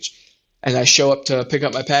package. And I show up to pick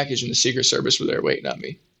up my package, and the Secret Service were there waiting on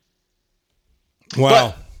me.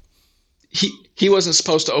 Wow. But he wasn't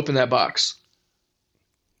supposed to open that box.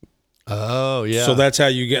 Oh, yeah. So that's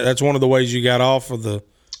one of the ways you got off of the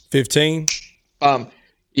 15?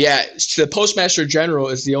 Yeah. The Postmaster General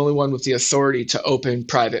is the only one with the authority to open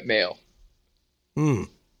private mail.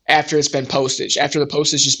 After it's been postage, after the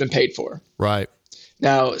postage has been paid for. Right.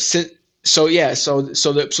 Now, so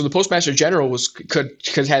the Postmaster General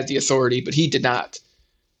could have the authority, but he did not.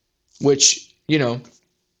 Which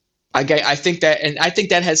I think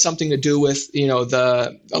that had something to do with,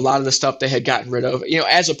 a lot of the stuff they had gotten rid of,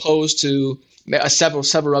 as opposed to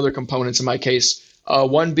several other components in my case.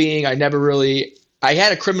 One being I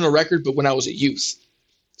had a criminal record, but when I was a youth.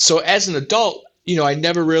 So as an adult, I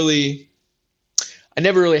never really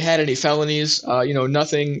had any felonies,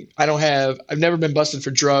 nothing. I've never been busted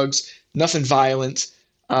for drugs, nothing violent.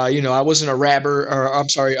 I wasn't a robber or a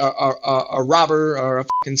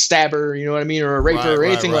fucking stabber, you know what I mean? Or a raper or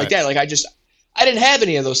anything like that. Like I didn't have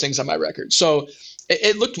any of those things on my record. So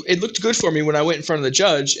it looked good for me when I went in front of the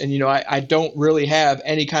judge, and, I don't really have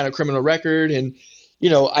any kind of criminal record. And,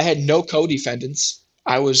 I had no co-defendants.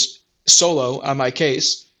 I was solo on my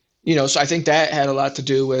case, so I think that had a lot to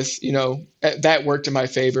do with, that worked in my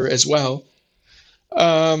favor as well.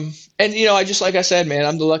 And, like I said, man,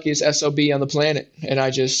 I'm the luckiest SOB on the planet, and I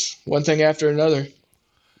just one thing after another.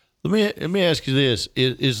 Let me ask you this: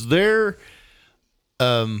 is there,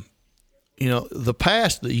 the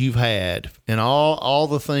past that you've had and all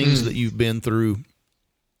the things that you've been through,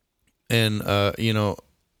 and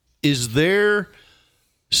is there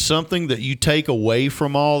something that you take away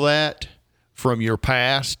from all that, from your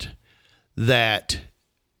past, that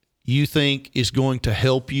you think is going to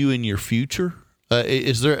help you in your future?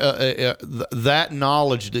 Is there that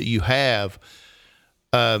knowledge that you have?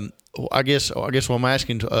 I guess what I'm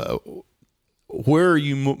asking, where are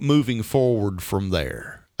you moving forward from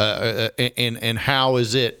there? And how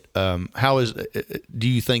is it? Do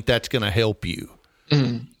you think that's going to help you?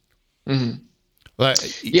 Mm-hmm. Mm-hmm.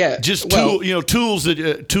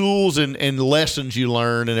 Tools and lessons you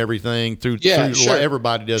learn and everything through sure.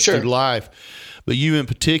 Everybody does through life, but you in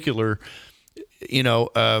particular,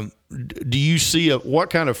 do you see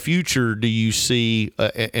what kind of future do you see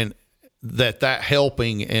and that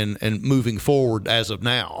helping and moving forward as of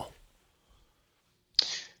now?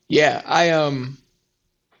 Yeah,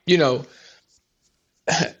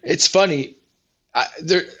 it's funny.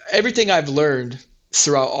 Everything I've learned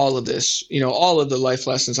throughout all of this, all of the life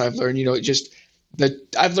lessons I've learned,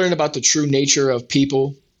 I've learned about the true nature of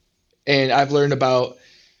people, and I've learned about,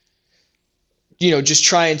 just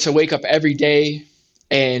trying to wake up every day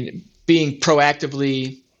and being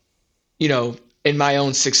proactively, in my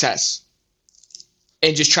own success,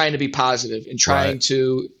 and just trying to be positive and trying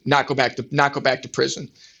to not go back to prison.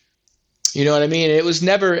 You know what I mean? It was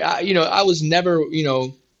never, I was never,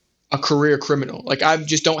 a career criminal. Like, I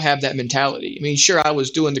just don't have that mentality. I mean, sure, I was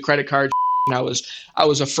doing the credit card and I was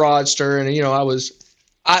a fraudster, and,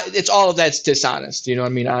 it's all of that's dishonest, you know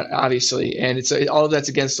what I mean? Obviously. And it's all of that's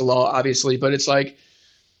against the law, obviously, but it's like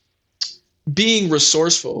being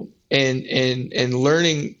resourceful and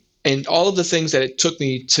learning, and all of the things that it took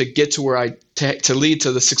me to get to where to lead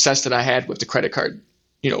to the success that I had with the credit card,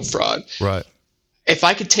 fraud. Right. If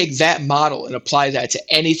I could take that model and apply that to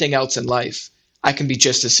anything else in life, I can be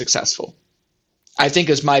just as successful, I think,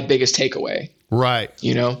 is my biggest takeaway. Right.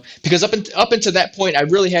 Because up until that point, I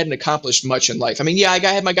really hadn't accomplished much in life. I mean, yeah, I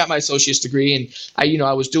got my associate's degree, and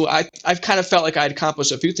I've kind of felt like I'd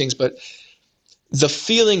accomplished a few things, but the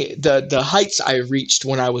feeling, the heights I reached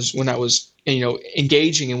when I was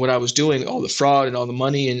engaging in what I was doing, all the fraud and all the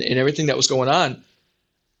money and everything that was going on,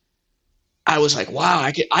 I was like, wow,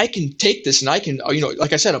 I can take this and I can,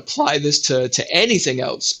 like I said, apply this to anything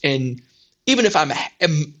else. And even if I'm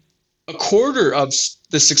a quarter of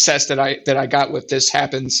the success that I got with this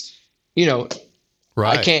happens, right.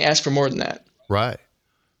 I can't ask for more than that. Right.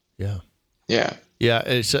 Yeah. Yeah. Yeah.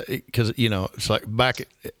 It's because, it's like back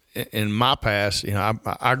in my past,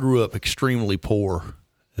 I grew up extremely poor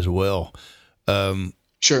as well.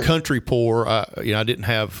 Sure. Country poor. I didn't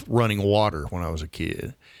have running water when I was a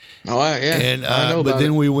kid. Oh, yeah. And I know about but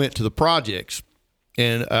then it. we went to the projects,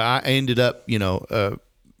 and I ended up,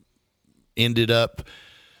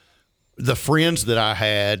 the friends that I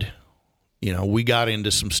had, we got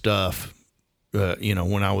into some stuff,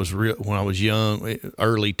 when I was young,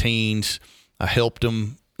 early teens. I helped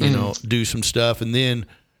them, do some stuff, and then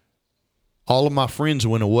all of my friends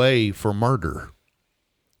went away for murder.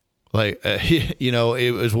 Like,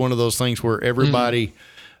 it was one of those things where everybody,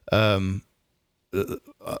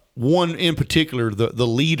 one in particular, the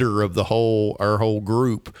leader of our whole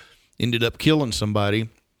group, ended up killing somebody,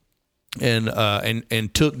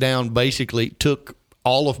 and took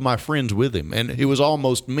all of my friends with him, and it was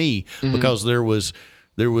almost me, because there was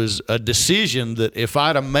a decision that if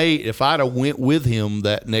I'd have went with him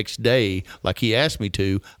that next day like he asked me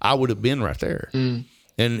to, I would have been right there. And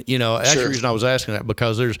that's the reason I was asking that,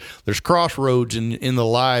 because there's crossroads in the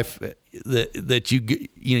life that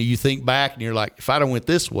you think back and you're like, if I'd have went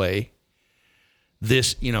this way,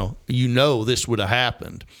 this this would have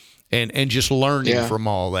happened. and just learning from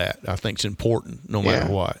all that, I think is important no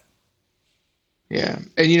matter what. Yeah.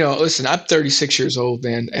 And, listen, I'm 36 years old,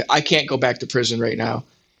 man. I can't go back to prison right now.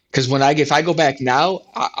 Because if I go back now,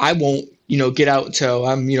 I won't, get out until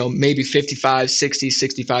I'm, maybe 55, 60,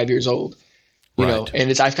 65 years old. You know,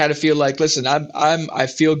 and I kind of feel like, listen, I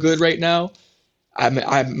feel good right now.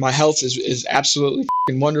 My health is absolutely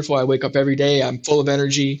wonderful. I wake up every day. I'm full of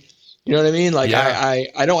energy. You know what I mean? Like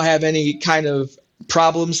I don't have any kind of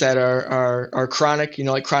problems that are chronic,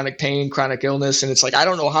 like chronic pain, chronic illness. And it's like, I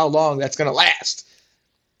don't know how long that's going to last.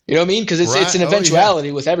 You know what I mean? Because it's an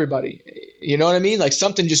eventuality with everybody. You know what I mean? Like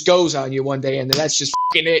something just goes on you one day and then that's just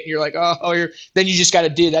it. And you're like, then you just got to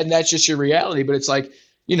do that. And that's just your reality. But it's like,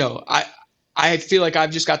 I feel like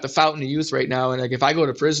I've just got the fountain of youth right now. And like, if I go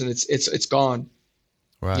to prison, it's gone,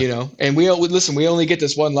 and we only get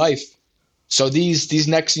this one life. So these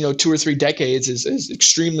next, 2 or 3 decades is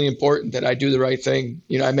extremely important that I do the right thing.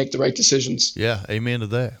 I make the right decisions. Yeah. Amen to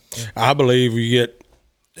that. Yeah. I believe you get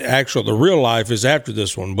the real life is after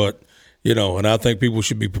this one, but and I think people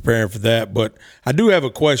should be preparing for that. But I do have a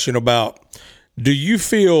question about, do you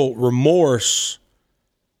feel remorse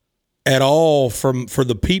at all for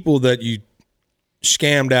the people that you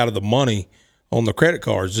scammed out of the money on the credit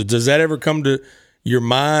cards? Does that ever come to your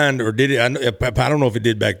mind, or did it? I don't know if it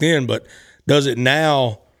did back then, but does it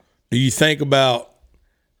now? Do you think about,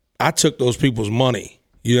 I took those people's money,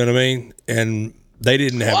 you know what I mean? And they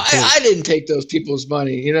didn't have I didn't take those people's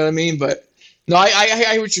money, you know what I mean? But no, I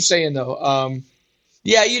hear what you're saying though. I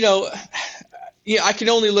can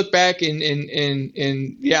only look back and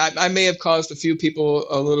I may have caused a few people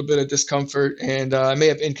a little bit of discomfort, and I may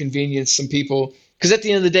have inconvenienced some people, because at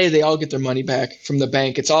the end of the day, they all get their money back from the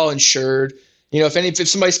bank. It's all insured. If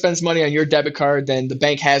somebody spends money on your debit card, then the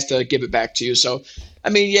bank has to give it back to you. So, I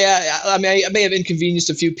may have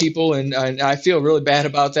inconvenienced a few people, and I feel really bad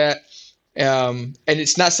about that. And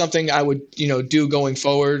it's not something I would, do going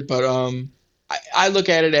forward. But I look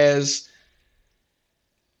at it as,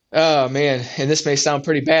 oh man, and this may sound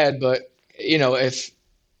pretty bad, but if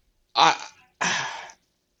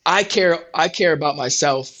I care about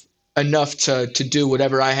myself enough to do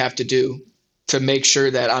whatever I have to do to make sure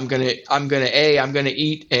that I'm gonna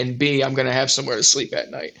eat, and B, I'm gonna have somewhere to sleep at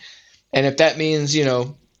night. And if that means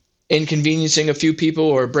inconveniencing a few people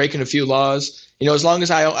or breaking a few laws, as long as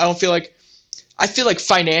I don't feel like. I feel like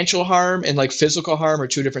financial harm and like physical harm are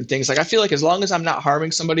two different things. Like I feel like as long as I'm not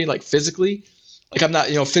harming somebody like physically, like I'm not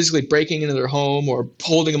physically breaking into their home or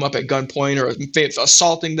holding them up at gunpoint or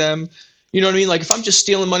assaulting them. You know what I mean? Like if I'm just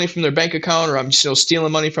stealing money from their bank account, or I'm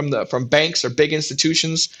stealing money from banks or big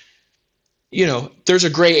institutions, there's a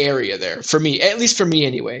gray area there for me, at least for me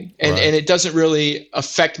anyway. And it doesn't really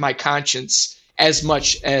affect my conscience as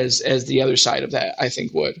much as the other side of that, I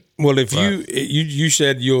think, would. Well, if you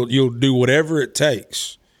said you'll do whatever it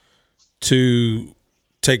takes to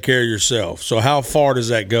take care of yourself. So how far does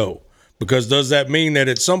that go? Because does that mean that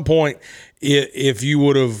at some point, if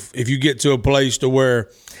you get to a place to where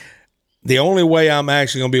the only way I'm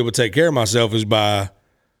actually going to be able to take care of myself is by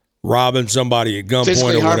robbing somebody at gunpoint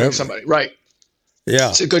physically or harming whatever? Somebody, right? Yeah,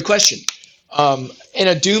 it's a good question. In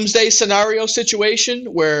a doomsday scenario situation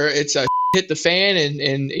where it's a hit the fan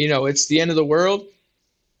and it's the end of the world,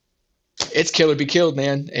 it's kill or be killed,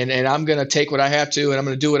 man. And I'm going to take what I have to, and I'm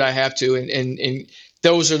going to do what I have to. And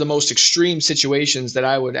those are the most extreme situations that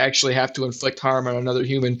I would actually have to inflict harm on another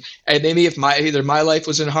human. And maybe if either my life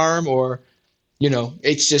was in harm, or,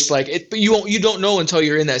 it's just like it, but you don't know until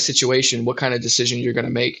you're in that situation what kind of decision you're going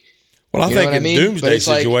to make. Well, I think in doomsday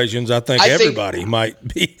situations, I think everybody might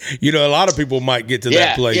be, a lot of people might get to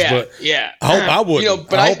that place, but I hope I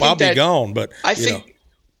wouldn't. I hope I'll be gone, but I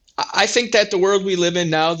think that the world we live in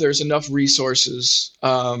now, there's enough resources,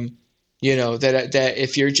 that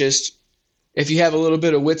if you have a little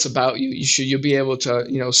bit of wits about you, you'll be able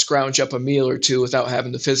to, scrounge up a meal or two without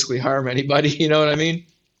having to physically harm anybody. You know what I mean?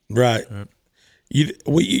 Right.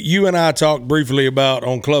 You and I talked briefly about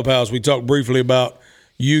on Clubhouse. We talked briefly about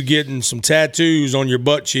you getting some tattoos on your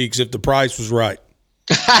butt cheeks if the price was right.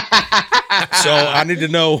 So I need to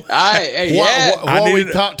know. What are we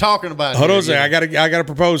talking about? Hold on a second. I got to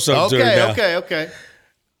propose something to her now. Okay.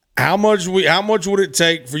 How much would it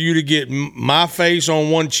take for you to get my face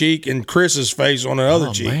on one cheek and Chris's face on the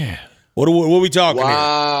other cheek? Man. What are we talking here?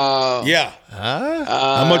 Yeah.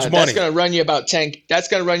 How much money? That's going to run you about 10. That's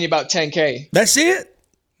going to run you about $10K. That's it.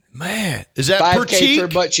 Man, is that per cheek? Per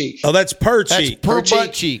butt cheek. Oh, that's per cheek. Per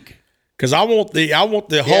butt cheek. Because I want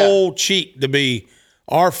the whole cheek to be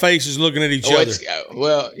our faces looking at each other.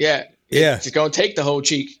 Yeah. It's going to take the whole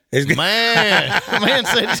cheek. Man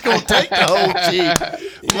said it's going to take the whole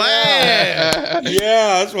cheek. Man.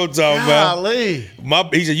 Yeah, that's what I'm talking Golly.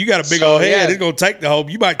 about. He said, you got a big old head. It's going to take the whole.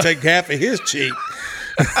 You might take half of his cheek.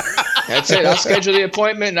 That's it. I'll schedule the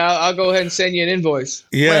appointment, and I'll go ahead and send you an invoice.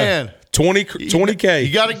 Yeah. Man. 20K.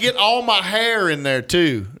 You got to get all my hair in there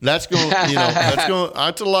too. That's going,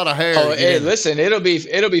 that's a lot of hair. Oh, hey, listen, it'll be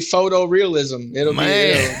photorealism. It'll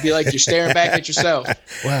be like you're staring back at yourself.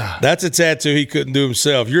 Wow. That's a tattoo he couldn't do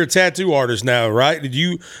himself. You're a tattoo artist now, right?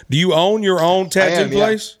 Do you own your own tattoo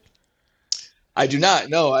place? Yeah. I do not.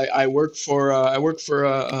 No, I work for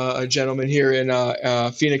a gentleman here in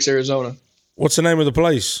Phoenix, Arizona. What's the name of the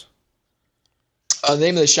place? The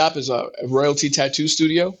name of the shop is Royalty Tattoo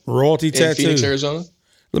Studio. Royalty in Tattoo, Phoenix, Arizona.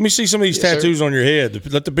 Let me see some of these tattoos on your head.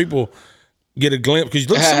 Let the people get a glimpse. Because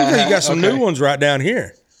look, you got some new ones right down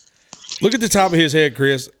here. Look at the top of his head,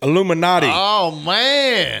 Chris. Illuminati. Oh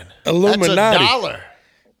man, Illuminati. That's $1.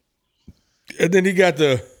 And then he got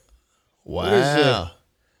the What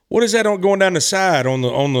is that on going down the side on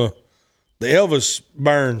the Elvis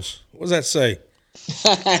burns? What does that say?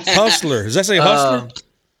 Hustler. Does that say hustler?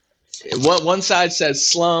 One side says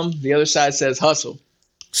slum, the other side says hustle.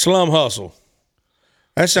 Slum hustle.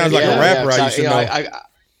 That sounds like a rapper I used to know.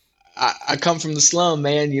 I come from the slum,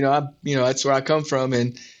 man. That's where I come from,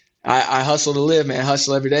 and I hustle to live, man. I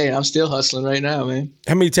hustle every day, and I'm still hustling right now, man.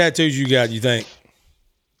 How many tattoos you got, you think?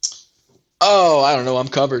 Oh, I don't know. I'm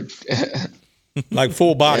covered. Like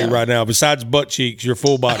full body right now. Besides butt cheeks, you're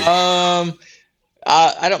full body.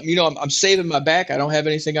 I don't. I'm saving my back. I don't have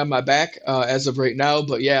anything on my back as of right now.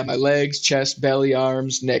 But yeah, my legs, chest, belly,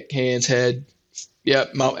 arms, neck, hands, head.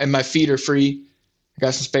 Yep. And my feet are free. I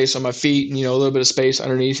got some space on my feet, and a little bit of space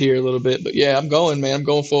underneath here, a little bit. But yeah, I'm going, man. I'm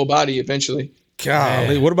going full body eventually.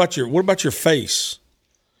 Golly, what about your face?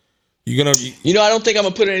 You gonna? I don't think I'm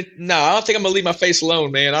gonna put it. No, I don't think I'm gonna leave my face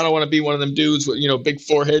alone, man. I don't want to be one of them dudes with big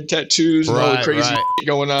forehead tattoos and all the crazy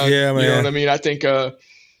going on. Yeah, man. You know what I mean? I think. All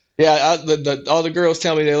the girls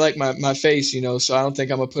tell me they like my face, so I don't think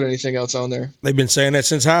I'm gonna put anything else on there. They've been saying that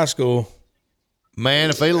since high school. Man,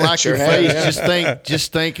 if they like your face,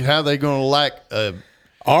 just think how they're gonna like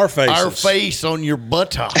our faces. Our face on your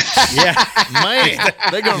buttocks. Yeah, man,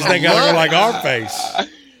 they're gonna like our face,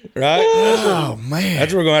 right? Oh man,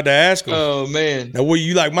 that's what we're gonna have to ask them. Oh man, now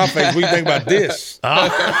you like my face? What do you think about this? You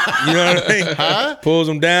know what I mean? Huh? Pulls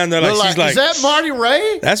them down. They're like, she's like, is that Marty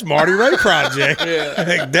Ray? That's Marty Ray project.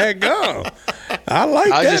 Yeah, daggone. I like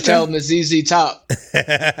that. I just tell him the ZZ Top.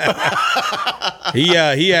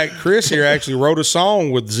 Chris here actually wrote a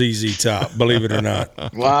song with ZZ Top. Believe it or not.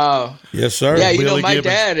 Wow. Yes, sir. Yeah, my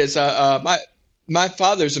dad is my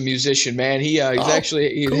father's a musician, man. He had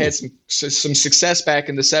some success back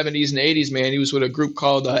in the 70s and 80s, man. He was with a group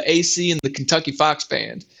called AC and the Kentucky Fox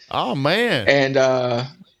Band. Oh man. And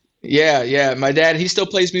yeah. My dad, he still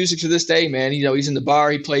plays music to this day, man. He's in the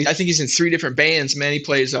bar. He plays. I think he's in 3 different bands, man. He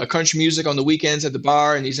plays country music on the weekends at the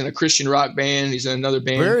bar, and he's in a Christian rock band. He's in another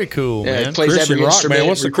band. Very cool, man. He plays Christian every rock instrument. Band.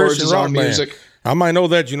 What's the Christian rock music? Band? I might know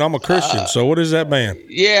that. I'm a Christian. So what is that band?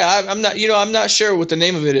 Yeah, I'm not. I'm not sure what the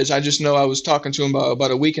name of it is. I just know I was talking to him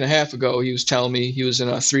about a week and a half ago. He was telling me he was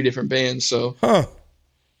in 3 different bands. So, yeah,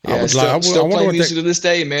 still playing music to this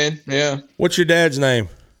day, man. Yeah. What's your dad's name?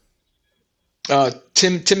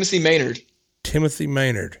 Timothy Maynard. Timothy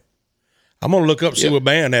Maynard. I'm gonna look up see what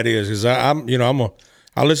band that is because I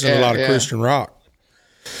listen to a lot of Christian rock.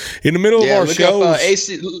 In the middle of our shows,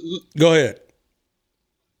 go ahead.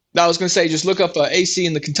 I was gonna say just look up AC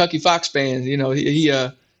and the Kentucky Fox Band. He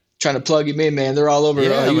trying to plug him in, man. They're all over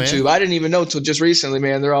YouTube. Man. I didn't even know till just recently,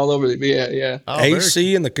 man. They're all over. Yeah. Oh,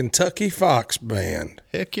 AC and the Kentucky Fox Band.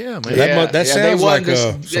 Heck yeah, man. That sounds like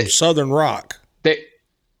some Southern rock.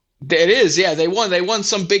 It is, yeah. They won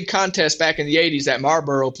some big contest back in the 80s that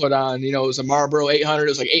Marlboro put on. It was a Marlboro 800. It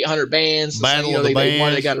was like 800 bands. Battle of the Bands. They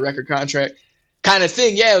won. They got a record contract, kind of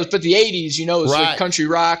thing. Yeah, it was. But the 80s, it was like country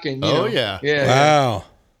rock and. Yeah. Wow,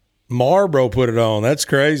 Marlboro put it on. That's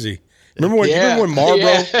crazy. Remember when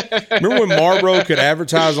Marlboro could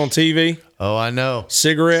advertise on TV? Oh, I know.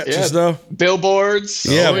 Cigarettes and stuff. Billboards.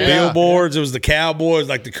 Yeah, billboards. It was the Cowboys,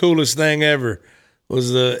 like the coolest thing ever.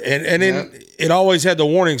 Was it always had the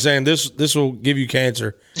warning saying this will give you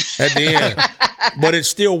cancer at the end, but it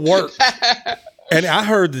still worked. And I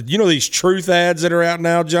heard that these truth ads that are out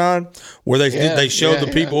now, John, where they show the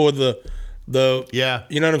people with the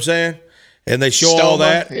you know what I'm saying, and they show all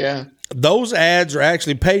that. Yeah, those ads are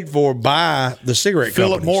actually paid for by the cigarette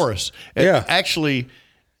Philip companies. Morris. Yeah, actually.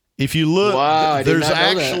 If you look, there's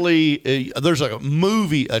a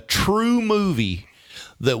movie, a true movie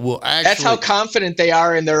that will actually. That's how confident they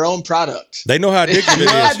are in their own product. They know how addictive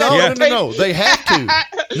it is. No. They have to.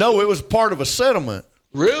 No, it was part of a settlement.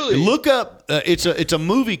 Really? Look up. It's a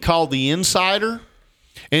movie called The Insider.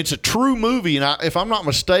 And it's a true movie, and if I'm not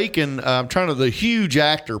mistaken, the huge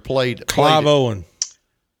actor played Clive it. Owen.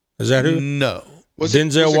 Is that who? No. Was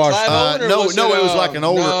Denzel it Washington. No, it was like an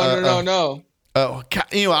older. No.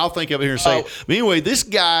 I'll think of it here in a second. But anyway, this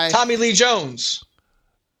guy, Tommy Lee Jones.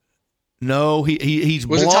 No, he's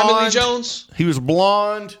was blonde. it Tommy Lee Jones? He was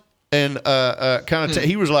blonde and kind of.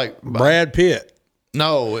 He was like Brad Pitt.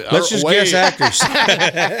 No, let's just guess actors.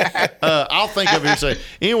 I'll think of it. Say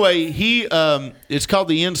anyway. It's called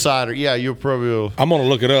The Insider. Yeah, you'll probably. I'm gonna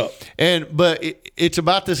look it up. But it's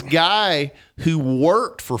about this guy who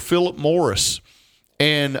worked for Philip Morris,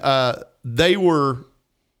 and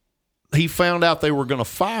he found out they were going to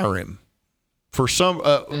fire him for some.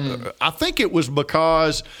 I think it was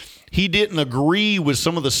because he didn't agree with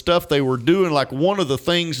some of the stuff they were doing. Like one of the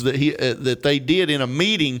things that they did in a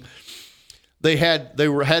meeting. They had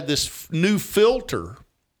this new filter,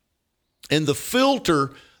 and the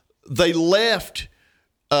filter they left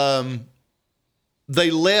loose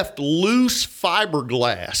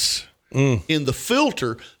fiberglass in the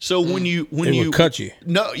filter. So when you would cut you.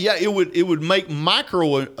 No, yeah, it would make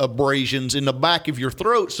micro abrasions in the back of your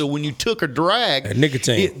throat. So when you took a drag,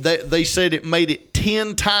 nicotine. They said it made it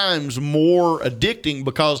 10 times more addicting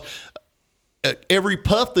because. Every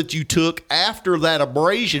puff that you took after that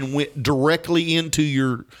abrasion went directly into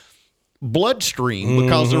your bloodstream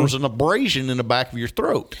because there was an abrasion in the back of your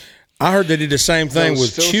throat. I heard they did the same thing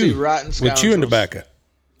with chewing tobacco.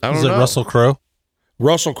 Is it Russell Crowe?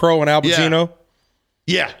 Russell Crowe and Al Pacino?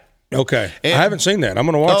 Yeah. Okay. I haven't seen that. I'm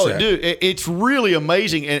going to watch that. Dude, it's really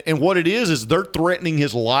amazing. And what it is they're threatening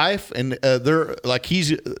his life. And they're like,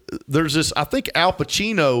 there's this, I think Al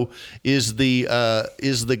Pacino is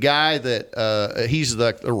the guy that he's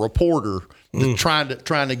the reporter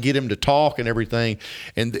trying to get him to talk and everything.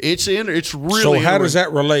 And it's really. So how does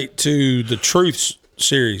that relate to the Truth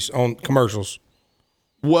series on commercials?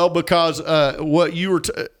 Well, because what you were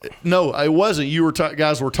no, it wasn't. You were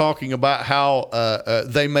guys were talking about how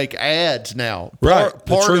they make ads now. Right,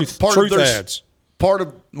 Truth ads. Part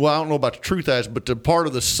of I don't know about the Truth ads, but the part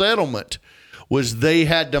of the settlement was they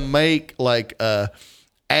had to make like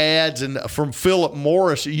ads and from Philip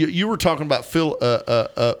Morris. You were talking about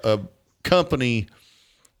a company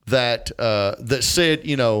that said,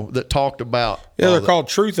 that talked about. Yeah, they're called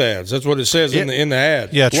Truth ads. That's what it says in the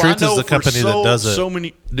ad. Yeah, Truth is the company that does it. So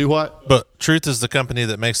many do what? But Truth is the company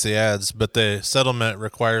that makes the ads, but the settlement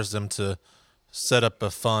requires them to set up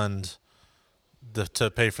a fund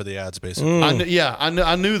to pay for the ads, basically.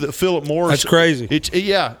 I knew that Philip Morris. That's crazy.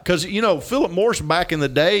 Because Philip Morris back in the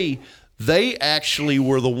day, they actually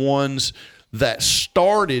were the ones that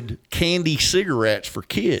started candy cigarettes for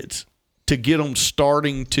kids. To get them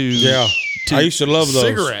starting to I used to love those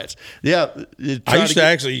cigarettes. Yeah, I used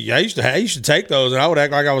to take those and I would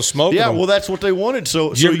act like I was smoking. Yeah, them. well, that's what they wanted.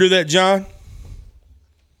 Did you ever do that, John?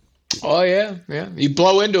 Oh yeah. You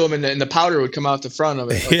blow into them and the powder would come out the front of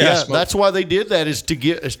it. Yeah, that's why they did that is to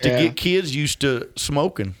get kids used to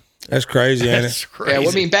smoking. That's crazy, ain't it? Yeah, well,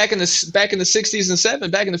 I mean, back in the 60s and 70s,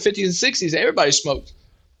 back in the 50s and 60s, everybody smoked.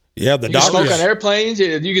 Yeah, you smoke on airplanes.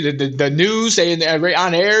 You get the news.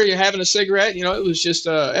 On air, you're having a cigarette. It was just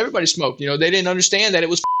everybody smoked. They didn't understand that it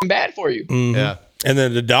was bad for you. Mm-hmm. Yeah, and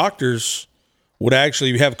then the doctors would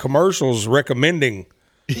actually have commercials recommending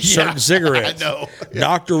certain cigarettes. I know.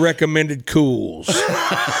 Doctor recommended Cools.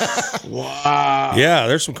 Wow. Yeah,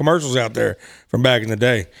 there's some commercials out there from back in the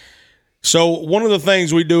day. So one of the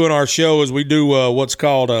things we do in our show is we do what's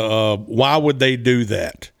called why would they do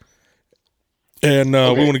that? And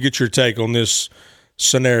we want to get your take on this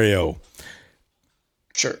scenario.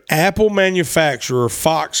 Sure. Apple manufacturer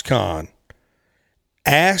Foxconn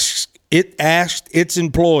asked its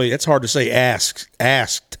employee. It's hard to say. Asked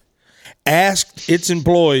its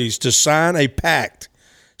employees to sign a pact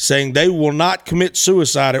saying they will not commit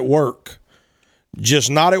suicide at work. Just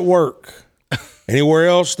not at work. Anywhere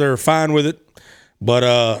else, they're fine with it,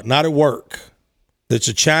 but not at work. It's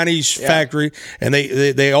a Chinese factory, and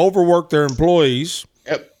they overwork their employees.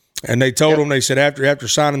 Yep. And they told them, they said after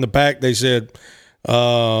signing the pact, they said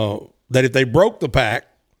that if they broke the pact,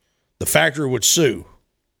 the factory would sue.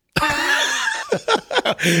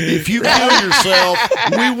 If you kill yourself,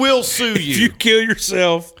 we will sue you. If you kill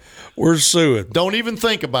yourself, we're suing. Don't even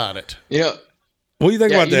think about it. What do you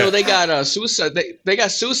think about that? You know, they got suicide. They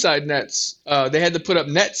got suicide nets. They had to put up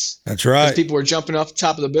nets. That's right. Because people were jumping off the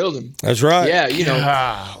top of the building. That's right. Yeah, you know.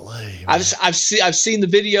 Golly, I've seen the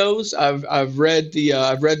videos. I've read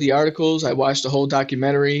the articles. I watched the whole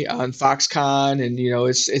documentary on Foxconn, and you know,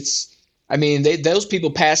 it's. I mean, those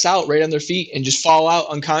people pass out right on their feet and just fall out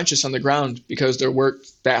unconscious on the ground because they're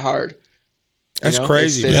worked that hard. That's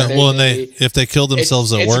crazy. If they kill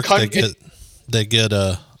themselves at work, they get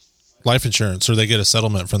life insurance, or they get a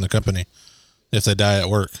settlement from the company if they die at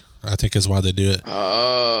work. I think is why they do it.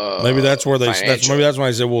 Maybe that's where maybe that's why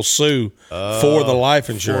they said we'll sue for the life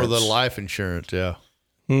insurance. For the life insurance, yeah.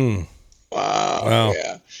 Wow.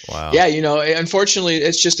 Yeah. Wow. Yeah, you know, unfortunately,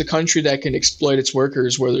 it's just a country that can exploit its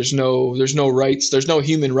workers where there's no rights, there's no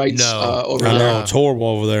human rights over there. I know, it's horrible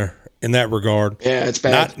over there in that regard. Yeah, it's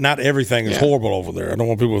bad. Not everything is horrible over there. I don't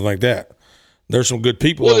want people to think that. There's some good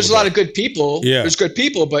people. Well, there's a lot of good people. Yeah. There's good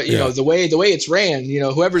people, but you know, the way it's ran, you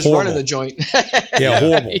know, whoever's running the joint. Yeah,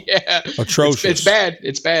 horrible. Yeah. Atrocious. It's bad.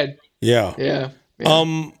 It's bad. Yeah. Yeah.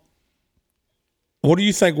 What do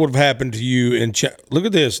you think would have happened to you in Look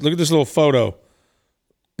at this. Look at this little photo.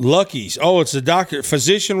 Lucky's. Oh, it's a doctor.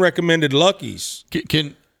 Physician recommended Lucky's.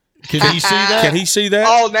 Can he see that? Can he see that?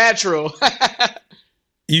 All natural.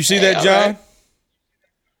 You see that, John? Right.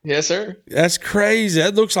 Yes, sir. That's crazy.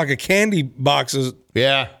 That looks like a candy box of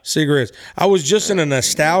cigarettes. I was just in a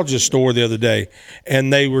nostalgia store the other day,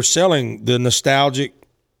 and they were selling the nostalgic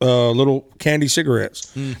little candy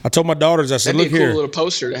cigarettes. I told my daughters, I said, That'd look be a cool here. little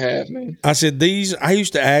poster to have, man. I said, I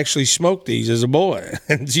used to actually smoke these as a boy.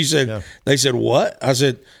 And she said, They said, what? I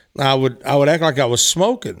said, I would act like I was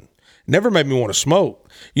smoking. Never made me want to smoke.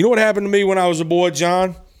 You know what happened to me when I was a boy,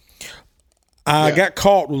 John? I got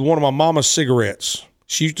caught with one of my mama's cigarettes.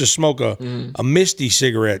 She used to smoke a Misty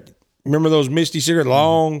cigarette. Remember those Misty cigarettes?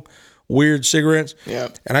 Long, weird cigarettes? Yeah.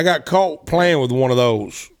 And I got caught playing with one of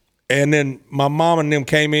those. And then my mom and them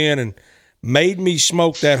came in and made me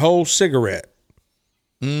smoke that whole cigarette.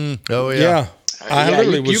 Oh, yeah. Yeah. I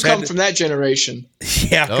literally you come from that generation.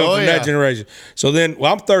 Yeah, I come from that generation. So then,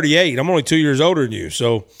 I'm 38. I'm only 2 years older than you,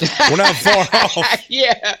 so we're not far off.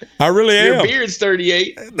 Yeah. I really am. Your beard's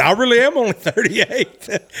 38. I really am only 38.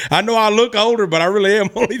 I know I look older, but I really am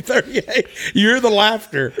only 38. You're the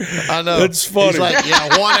laughter. I know. It's funny. He's like,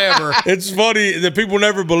 yeah, whatever. It's funny that people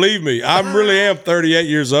never believe me. I really am 38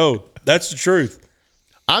 years old. That's the truth.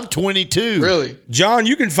 I'm 22. Really? John,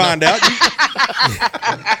 you can find out.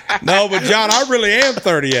 No, but John, I really am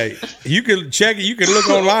 38. You can check it. You can look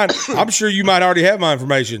online. I'm sure you might already have my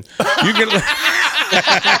information. You can.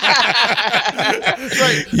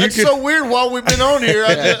 That's so weird. While we've been on here,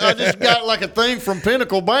 I just got like a thing from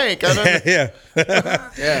Pinnacle Bank. Yeah.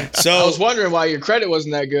 So I was wondering why your credit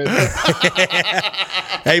wasn't that good.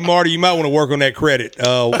 Hey, Marty, you might want to work on that credit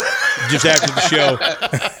just after the show.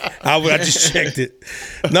 I just checked it.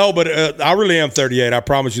 No, but I really am 38. I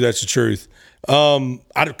promise you that's the truth.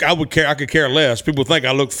 I could care less. People think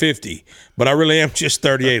I look 50, but I really am just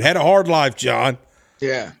 38. Had a hard life, John.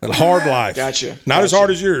 Yeah. A hard life. Gotcha. Not as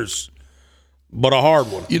hard as yours, but a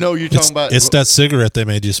hard one. You know, you're talking about. It's that cigarette they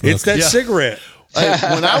made you smoke. It's that cigarette. Hey,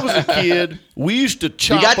 when I was a kid, we used to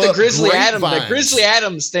chop You got the up Grizzly Adams. The grapevines. Grizzly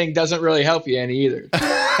Adams thing doesn't really help you any either.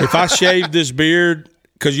 If I shaved this beard,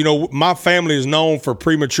 because, you know, my family is known for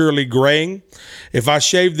prematurely graying. If I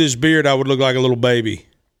shaved this beard, I would look like a little baby.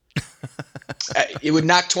 It would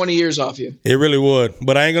knock 20 years off you. It really would.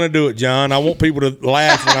 But I ain't going to do it, John. I want people to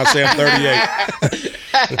laugh when I say I'm 38.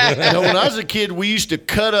 You know, when I was a kid, we used to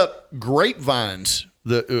cut up grapevines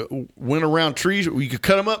that went around trees. We could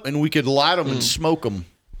cut them up and we could light them and smoke them.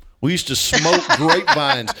 We used to smoke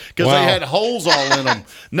grapevines because they had holes all in them.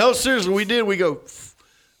 No, seriously, we did. We go,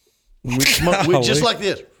 we smoke just like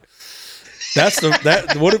this.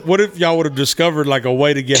 What if y'all would have discovered like a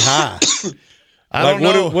way to get high? I don't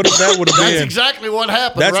know. What if that would have been? That's exactly what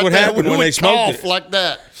happened. That's what happened when they smoked it. Like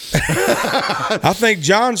that. I think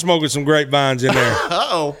John's smoking some grapevines in there.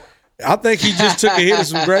 Uh-oh. I think he just took a hit of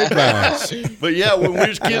some grapevines. But yeah, when we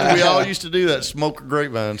was kids, we all used to do that, smoke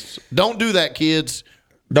grapevines. Don't do that, kids.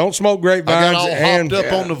 Don't smoke grapevines. I got all hopped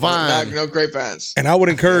up on the vine. No grapevines. And I would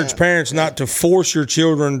encourage parents not to force your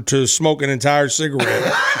children to smoke an entire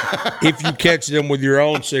cigarette if you catch them with your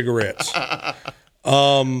own cigarettes.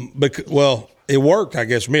 Well, it worked, I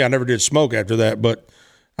guess, for me. I never did smoke after that, but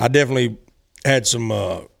I definitely had some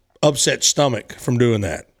upset stomach from doing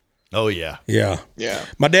that. Oh, yeah. Yeah. Yeah.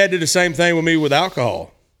 My dad did the same thing with me with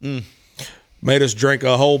alcohol. Made us drink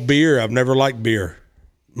a whole beer. I've never liked beer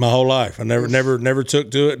my whole life. I never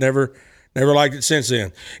took to it. Never liked it since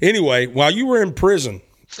then. Anyway, while you were in prison,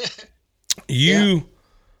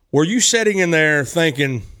 were you sitting in there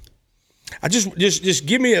thinking, I just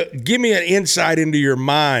give me an insight into your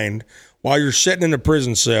mind while you're sitting in the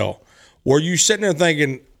prison cell. Were you sitting there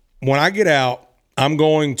thinking, when I get out, I'm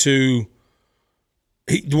going to?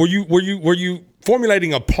 Were you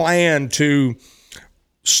formulating a plan to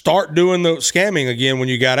start doing the scamming again when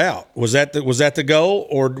you got out? Was that the goal,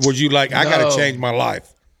 or was you like, I got to change my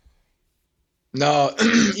life? No,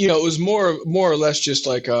 it was more or less just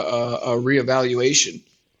like a reevaluation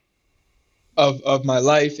of my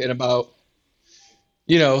life and about,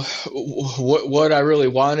 what I really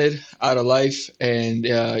wanted out of life, and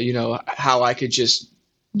how I could just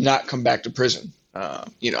not come back to prison. I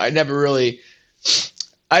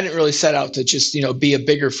didn't really set out to just be a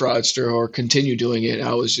bigger fraudster or continue doing it.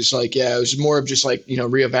 I was just like, it was more of just like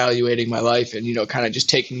reevaluating my life and kind of just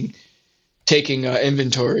taking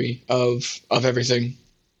inventory of everything.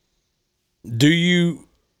 Do you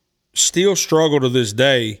still struggle to this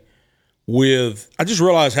day with? I just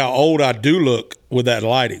realized how old I do look with that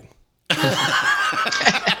lighting.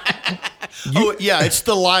 Yeah, it's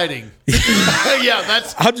the lighting. Yeah,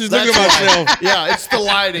 that's. I'm just looking at myself. Yeah, it's the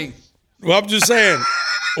lighting. Well, I'm just saying,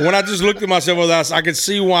 when I just looked at myself with us, I could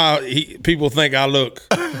see why people think I look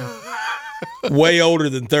way older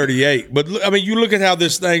than 38. But I mean, you look at how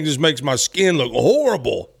this thing just makes my skin look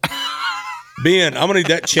horrible. Ben, I'm gonna need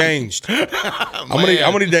that changed. I'm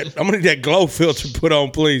gonna need that glow filter put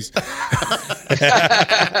on, please.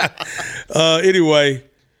 Anyway,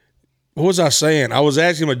 what was I saying? I was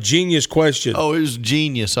asking him a genius question. Oh, it was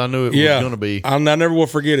genius. I knew it was going to be. I never will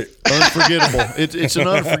forget it. Unforgettable. It's an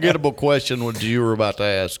unforgettable question what you were about to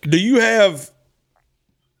ask. Do you have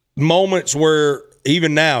moments where,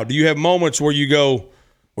 even now, do you have moments where you go,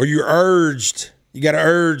 where you got an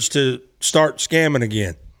urge to start scamming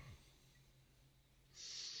again?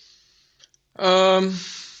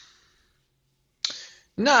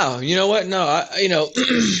 No, you know what? No,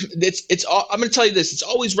 it's all, I'm going to tell you this. It's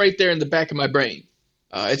always right there in the back of my brain.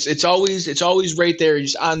 It's always right there,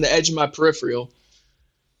 just on the edge of my peripheral.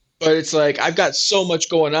 But it's like, I've got so much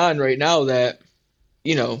going on right now that,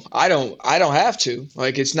 I don't have to.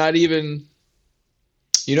 Like, it's not even,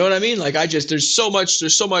 you know what I mean? Like, there's so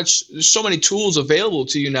many tools available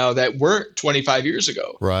to you now that weren't 25 years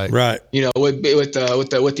ago. Right. With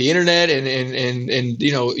the internet and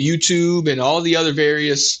YouTube and all the other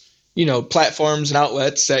various, platforms and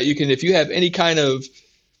outlets that you can, if you have any kind of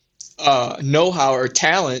know-how or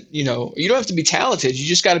talent, you don't have to be talented. You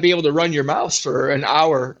just got to be able to run your mouth for an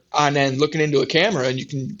hour on end looking into a camera, and you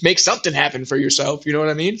can make something happen for yourself. You know what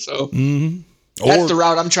I mean? So that's the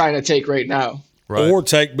route I'm trying to take right now. Right. Or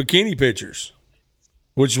take bikini pictures,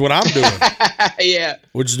 which is what I'm doing. Yeah.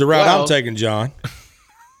 Which is the route I'm taking, John.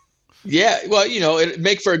 Yeah. Well, it'd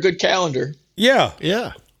make for a good calendar. Yeah.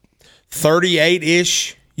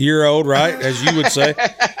 38-ish year old, right? As you would say.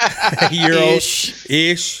 Year old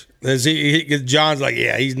ish. John's like,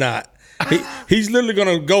 yeah, he's not. He's literally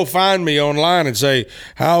going to go find me online and say,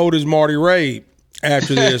 how old is Marty Ray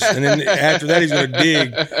after this? And then after that, he's going to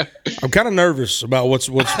dig. I'm kind of nervous about what's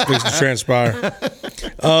fixing to transpire.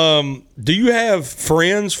 Do you have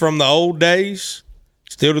friends from the old days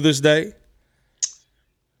still to this day?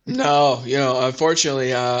 No,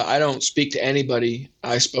 unfortunately, I don't speak to anybody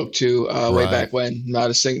I spoke to way back when.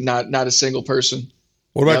 Not a single person.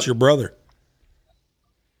 What about your brother?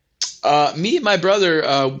 Me and my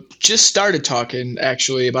brother just started talking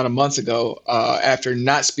actually about a month ago after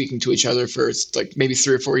not speaking to each other for like maybe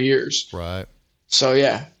 3 or 4 years. Right. So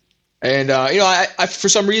yeah, and I for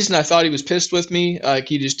some reason I thought he was pissed with me, like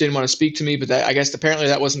he just didn't want to speak to me. But I guess apparently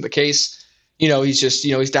that wasn't the case. He's just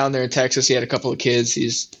he's down there in Texas. He had a couple of kids.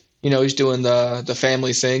 He's doing the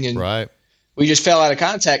family thing, and right. We just fell out of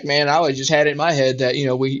contact, man. I just had it in my head that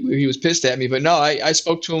he was pissed at me, but no, I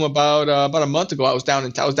spoke to him about a month ago. I was down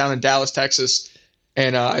in Dallas, Texas,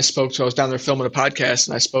 and I was down there filming a podcast,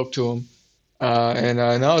 and I spoke to him, and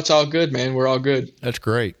no, it's all good, man. We're all good. That's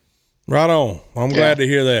great. Right on. I'm glad to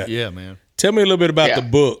hear that. Yeah, man. Tell me a little bit about the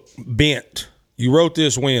book, Bent. You wrote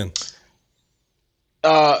this when?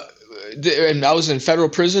 And I was in federal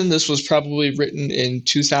prison. This was probably written in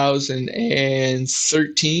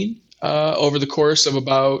 2013. Over the course of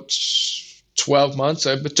about 12 months.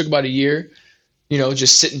 It took about a year,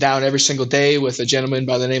 just sitting down every single day with a gentleman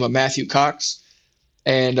by the name of Matthew Cox.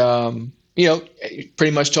 And,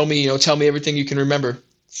 pretty much told me, tell me everything you can remember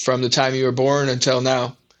from the time you were born until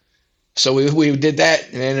now. So we did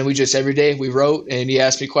that. And then we just every day we wrote, and he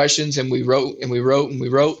asked me questions, and we wrote and we wrote and we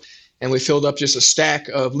wrote, and we filled up just a stack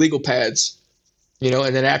of legal pads.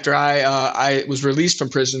 And then after I was released from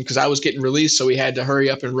prison, because I was getting released, so we had to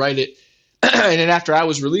hurry up and write it. And then after I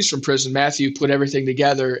was released from prison, Matthew put everything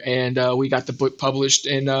together, and we got the book published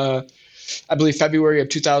in I believe February of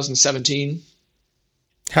 2017.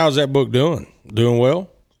 How's that book doing? Doing well?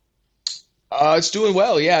 It's doing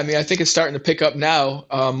well. Yeah. I mean, I think it's starting to pick up now,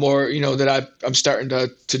 more, that I'm starting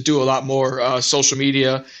to do a lot more social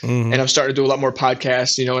media, and I'm starting to do a lot more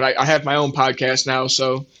podcasts, and I have my own podcast now.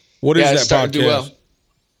 So what is that it's starting podcast? to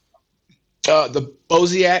do well. The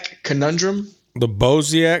BOSEAK Conundrum. The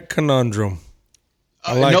BOSEAK Conundrum.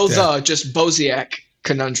 I like that. Just BOSEAK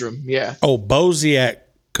Conundrum. Yeah. Oh, BOSEAK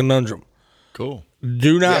Conundrum. Cool.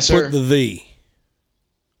 Do not put the.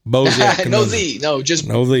 BOSEAK Conundrum. Just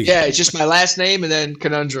no the. Yeah, it's just my last name and then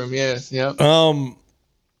Conundrum. Yeah.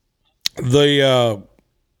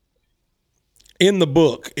 In the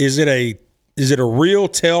book, is it a real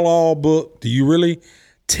tell-all book? Do you really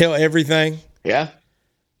tell everything? Yeah.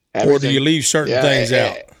 Or do you leave certain things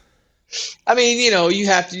out? I mean, you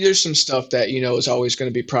have to. There's some stuff that is always going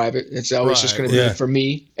to be private. It's always just going to be for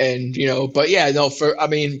me, and But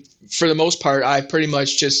for the most part, I pretty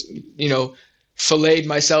much just filleted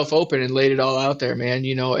myself open and laid it all out there, man.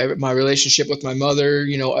 My relationship with my mother,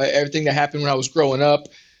 everything that happened when I was growing up,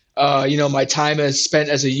 my time as spent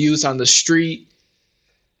as a youth on the street,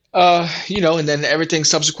 and then everything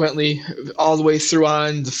subsequently all the way through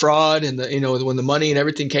on the fraud and when the money and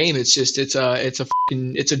everything came, it's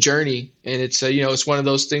a journey. And it's one of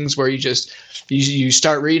those things where you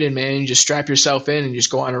start reading, man, you just strap yourself in and just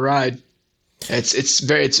go on a ride.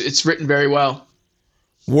 It's written very well.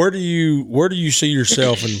 Where do you see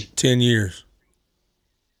yourself in 10 years?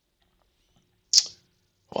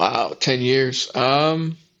 Wow, 10 years.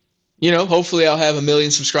 Hopefully I'll have 1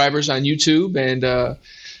 million subscribers on YouTube, and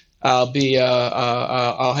I'll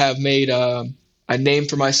have made a name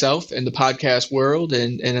for myself in the podcast world,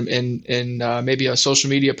 and maybe a social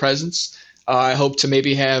media presence. I hope to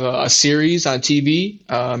maybe have a series on TV,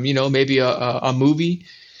 maybe a movie,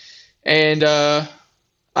 and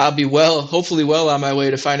I'll be hopefully well on my way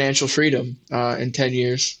to financial freedom in 10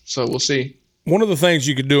 years. So we'll see. One of the things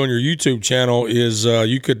you could do on your YouTube channel is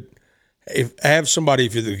you could have somebody,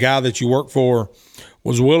 if the guy that you work for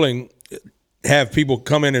was willing, have people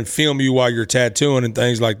come in and film you while you're tattooing and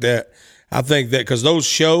things like that. I think that because those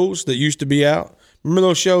shows that used to be out, remember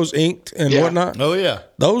those shows, Inked and whatnot? Oh, yeah.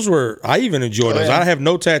 I even enjoyed those. Yeah. I have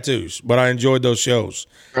no tattoos, but I enjoyed those shows.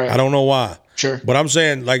 Right. I don't know why. Sure. But I'm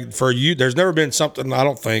saying, like, for you, there's never been something, I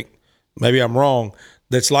don't think, maybe I'm wrong,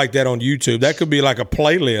 that's like that on YouTube. That could be like a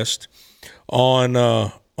playlist on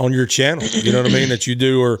your channel, you know what I mean, that you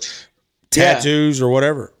do, or tattoos or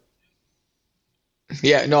whatever.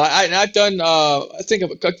 Yeah, no, I've done, I think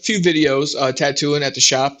a few videos tattooing at the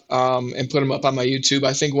shop and put them up on my YouTube.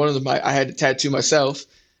 I think one of them I had to tattoo myself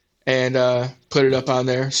and put it up on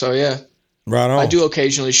there. So, yeah. Right on. I do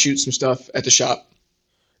occasionally shoot some stuff at the shop.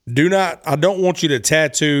 I don't want you to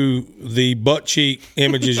tattoo the butt cheek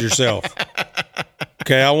images yourself.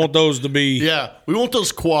 Okay, I want those to be. Yeah, we want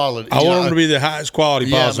those quality. I want them to be the highest quality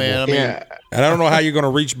possible. Man, and I don't know how you're going to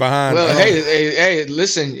reach behind. Well, hey,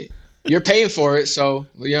 listen, you're paying for it, so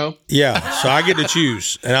Yeah, so I get to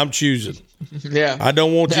choose, and I'm choosing. Yeah. I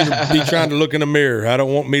don't want you to be trying to look in the mirror. I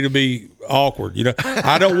don't want me to be awkward.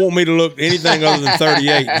 I don't want me to look anything other than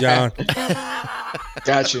 38, John.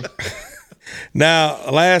 Gotcha. Now,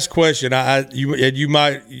 last question. You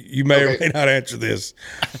may or may not answer this.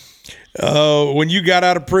 When you got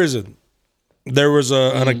out of prison, there was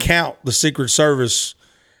an account the Secret Service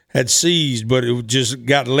had seized, but it just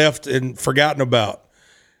got left and forgotten about.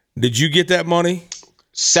 Did you get that money?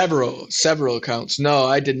 Several accounts. No,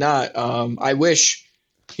 I did not. I wish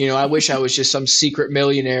I was just some secret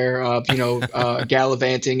millionaire,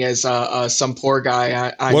 gallivanting as some poor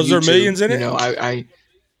guy on Was YouTube. There millions in it?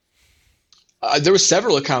 There were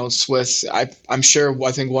several accounts with, I'm sure,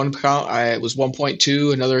 I think one account was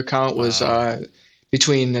 1.2. Another account was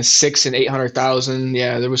between 600,000 and 800,000.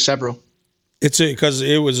 Yeah, there were several. It's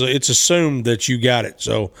assumed that you got it.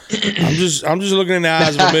 So I'm just looking in the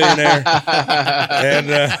eyes of a millionaire.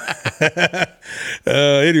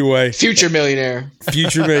 And anyway, future millionaire,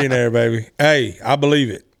 baby. Hey, I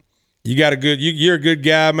believe it. You're a good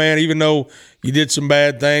guy, man. Even though you did some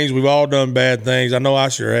bad things, we've all done bad things. I know I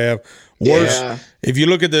sure have. Worse. Yeah. If you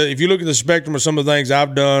look at the spectrum of some of the things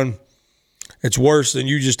I've done, it's worse than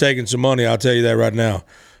you just taking some money. I'll tell you that right now.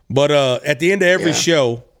 But at the end of every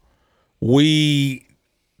show, we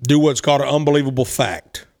do what's called an unbelievable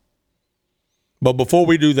fact. But before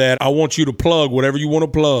we do that, I want you to plug whatever you want to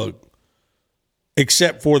plug,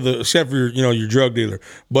 except for your drug dealer.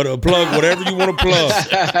 But plug whatever you want to plug.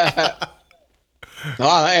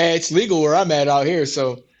 It's legal where I'm at out here,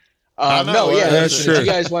 so that's true. If you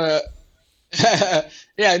guys want to,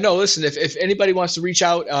 Yeah, no, listen, if anybody wants to reach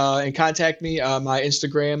out and contact me, my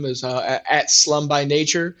Instagram is at Slum by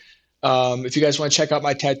Nature. If you guys want to check out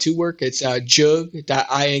my tattoo work, it's jug.ink.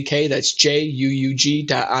 That's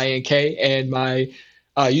JUUG.ink. And my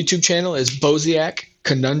YouTube channel is BOSEAK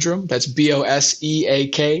Conundrum. That's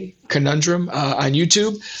BOSEAK Conundrum on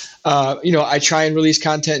YouTube. I try and release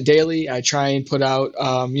content daily. I try and put out,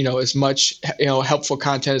 as much, helpful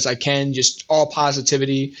content as I can, just all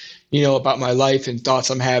positivity, about my life and thoughts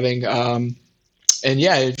I'm having. And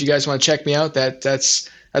yeah, if you guys want to check me out, that's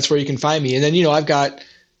where you can find me. And then, I've got,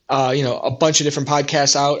 a bunch of different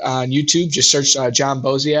podcasts out on YouTube. Just search John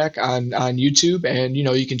BOSEAK on YouTube, and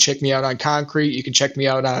you can check me out on Concrete. You can check me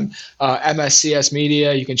out on MSCS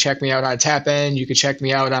Media. You can check me out on TapN. You can check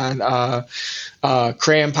me out on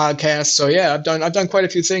Cram Podcast. So yeah, I've done quite a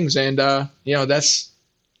few things, and that's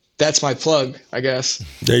my plug, I guess.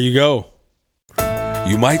 There you go.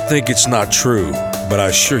 You might think it's not true, but I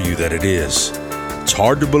assure you that it is. It's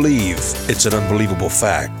hard to believe. It's an unbelievable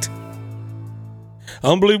fact.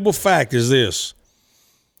 Unbelievable fact is this.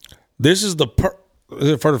 This is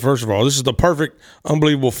first of all, this is the perfect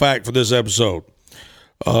unbelievable fact for this episode.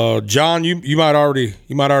 John, you might already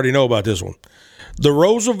know about this one. The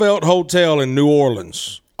Roosevelt Hotel in New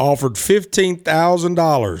Orleans offered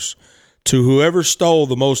 $15,000 to whoever stole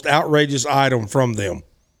the most outrageous item from them.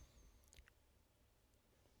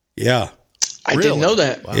 Yeah. I didn't know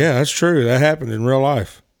that. Wow. Yeah, that's true. That happened in real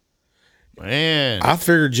life. Man, I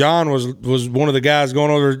figured John was one of the guys going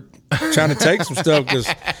over trying to take some stuff because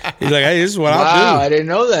he's like, "Hey, this is what I do." Wow, I didn't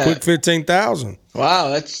know that. Quick 15,000. Wow,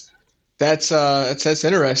 that's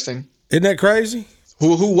interesting. Isn't that crazy?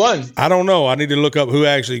 Who won? I don't know. I need to look up who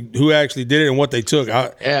actually did it and what they took.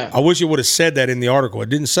 I wish it would have said that in the article. It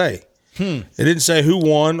didn't say. It didn't say who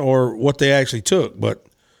won or what they actually took, but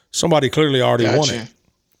somebody clearly already won it.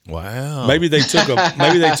 Wow. Maybe they took one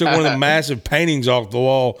of the massive paintings off the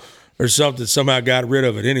wall or something, somehow got rid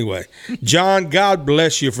of it. Anyway, John, God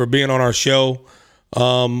bless you for being on our show.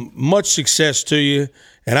 Much success to you.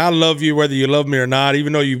 And I love you whether you love me or not,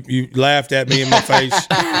 even though you laughed at me in my face.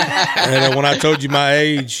 And when I told you my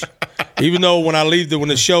age, even though when I leave, when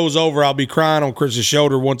the show's over, I'll be crying on Chris's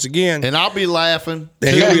shoulder once again. And I'll be laughing.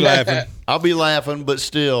 And he'll be laughing. I'll be laughing, but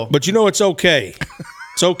still. But it's okay.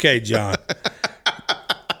 It's okay, John.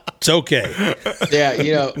 It's okay.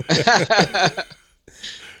 Yeah,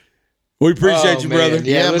 We appreciate you, brother.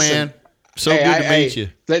 Yeah, man. So good to meet you.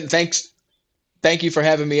 Thank you for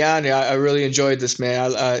having me on. I really enjoyed this,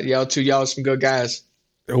 man. Y'all are some good guys.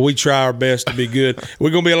 We try our best to be good.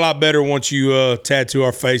 We're going to be a lot better once you tattoo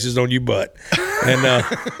our faces on your butt. And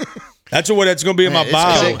that's going to be in my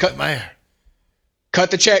bio.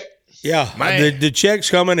 Cut the check. Yeah. The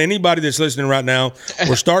check's coming. Anybody that's listening right now,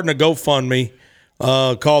 we're starting a GoFundMe.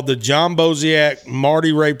 Called the John BOSEAK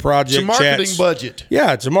Marty Ray Project. It's a marketing budget.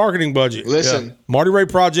 Yeah, it's a marketing budget. Listen, Marty Ray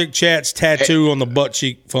Project Chats tattoo on the butt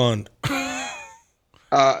cheek fund.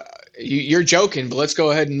 You're joking, but let's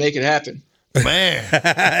go ahead and make it happen, man.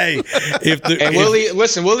 Hey,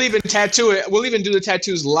 we'll even tattoo it. We'll even do the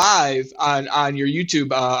tattoos live on your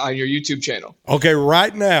YouTube channel. Okay,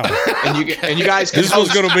 right now. And you guys can. This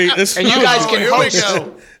was going to be. And you guys can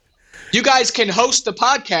host. You guys can host the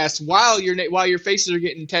podcast while your faces are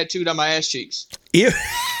getting tattooed on my ass cheeks.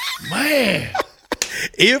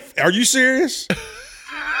 Are you serious?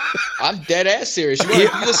 I'm dead ass serious.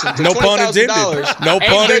 Listen, no pun intended. No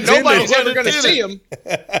pun intended. Nobody's ever going to see them.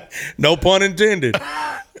 No pun intended.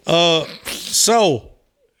 So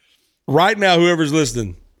right now, whoever's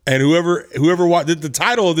listening and whoever the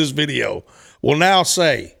title of this video will now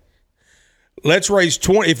say, let's raise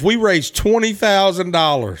if we raise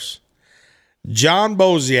 $20,000. John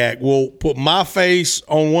BOSEAK will put my face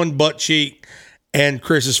on one butt cheek and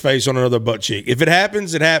Chris's face on another butt cheek. If it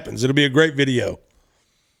happens, it happens. It'll be a great video.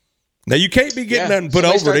 Now, you can't be getting nothing put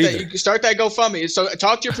over it either. You can start that GoFundMe. So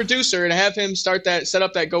talk to your producer and have him set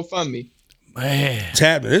up that GoFundMe. Man, it's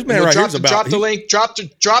happening. This man right here is about. Drop the link. Drop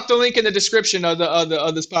the link in the description of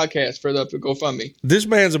this podcast for the GoFundMe. This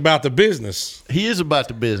man's about the business. He is about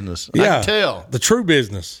the business. Yeah, I can tell the true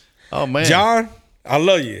business. Oh man, John, I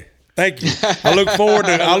love you. Thank you. I look forward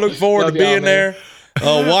to being there,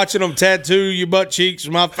 watching them tattoo your butt cheeks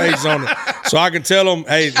with my face on it, so I can tell them,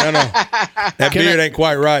 hey, no, that beard ain't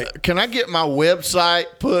quite right. Can I get my website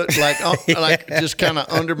put like just kind of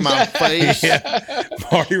under my face? Yeah.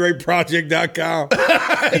 MartyRayProject.com.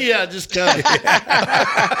 Yeah, just kind of.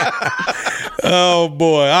 Oh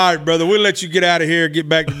boy! All right, brother. We'll let you get out of here. Get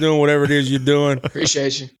back to doing whatever it is you're doing.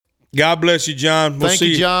 Appreciate you. God bless you, John. Thank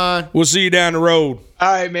you, John. We'll see you down the road.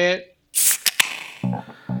 All right, man.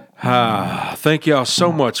 Thank y'all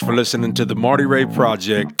so much for listening to the Marty Ray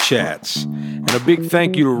Project Chats. And a big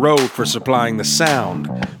thank you to Rode for supplying the sound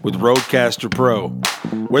with Rodecaster Pro.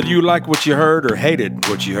 Whether you like what you heard or hated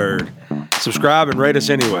what you heard, subscribe and rate us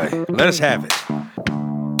anyway. Let us have it.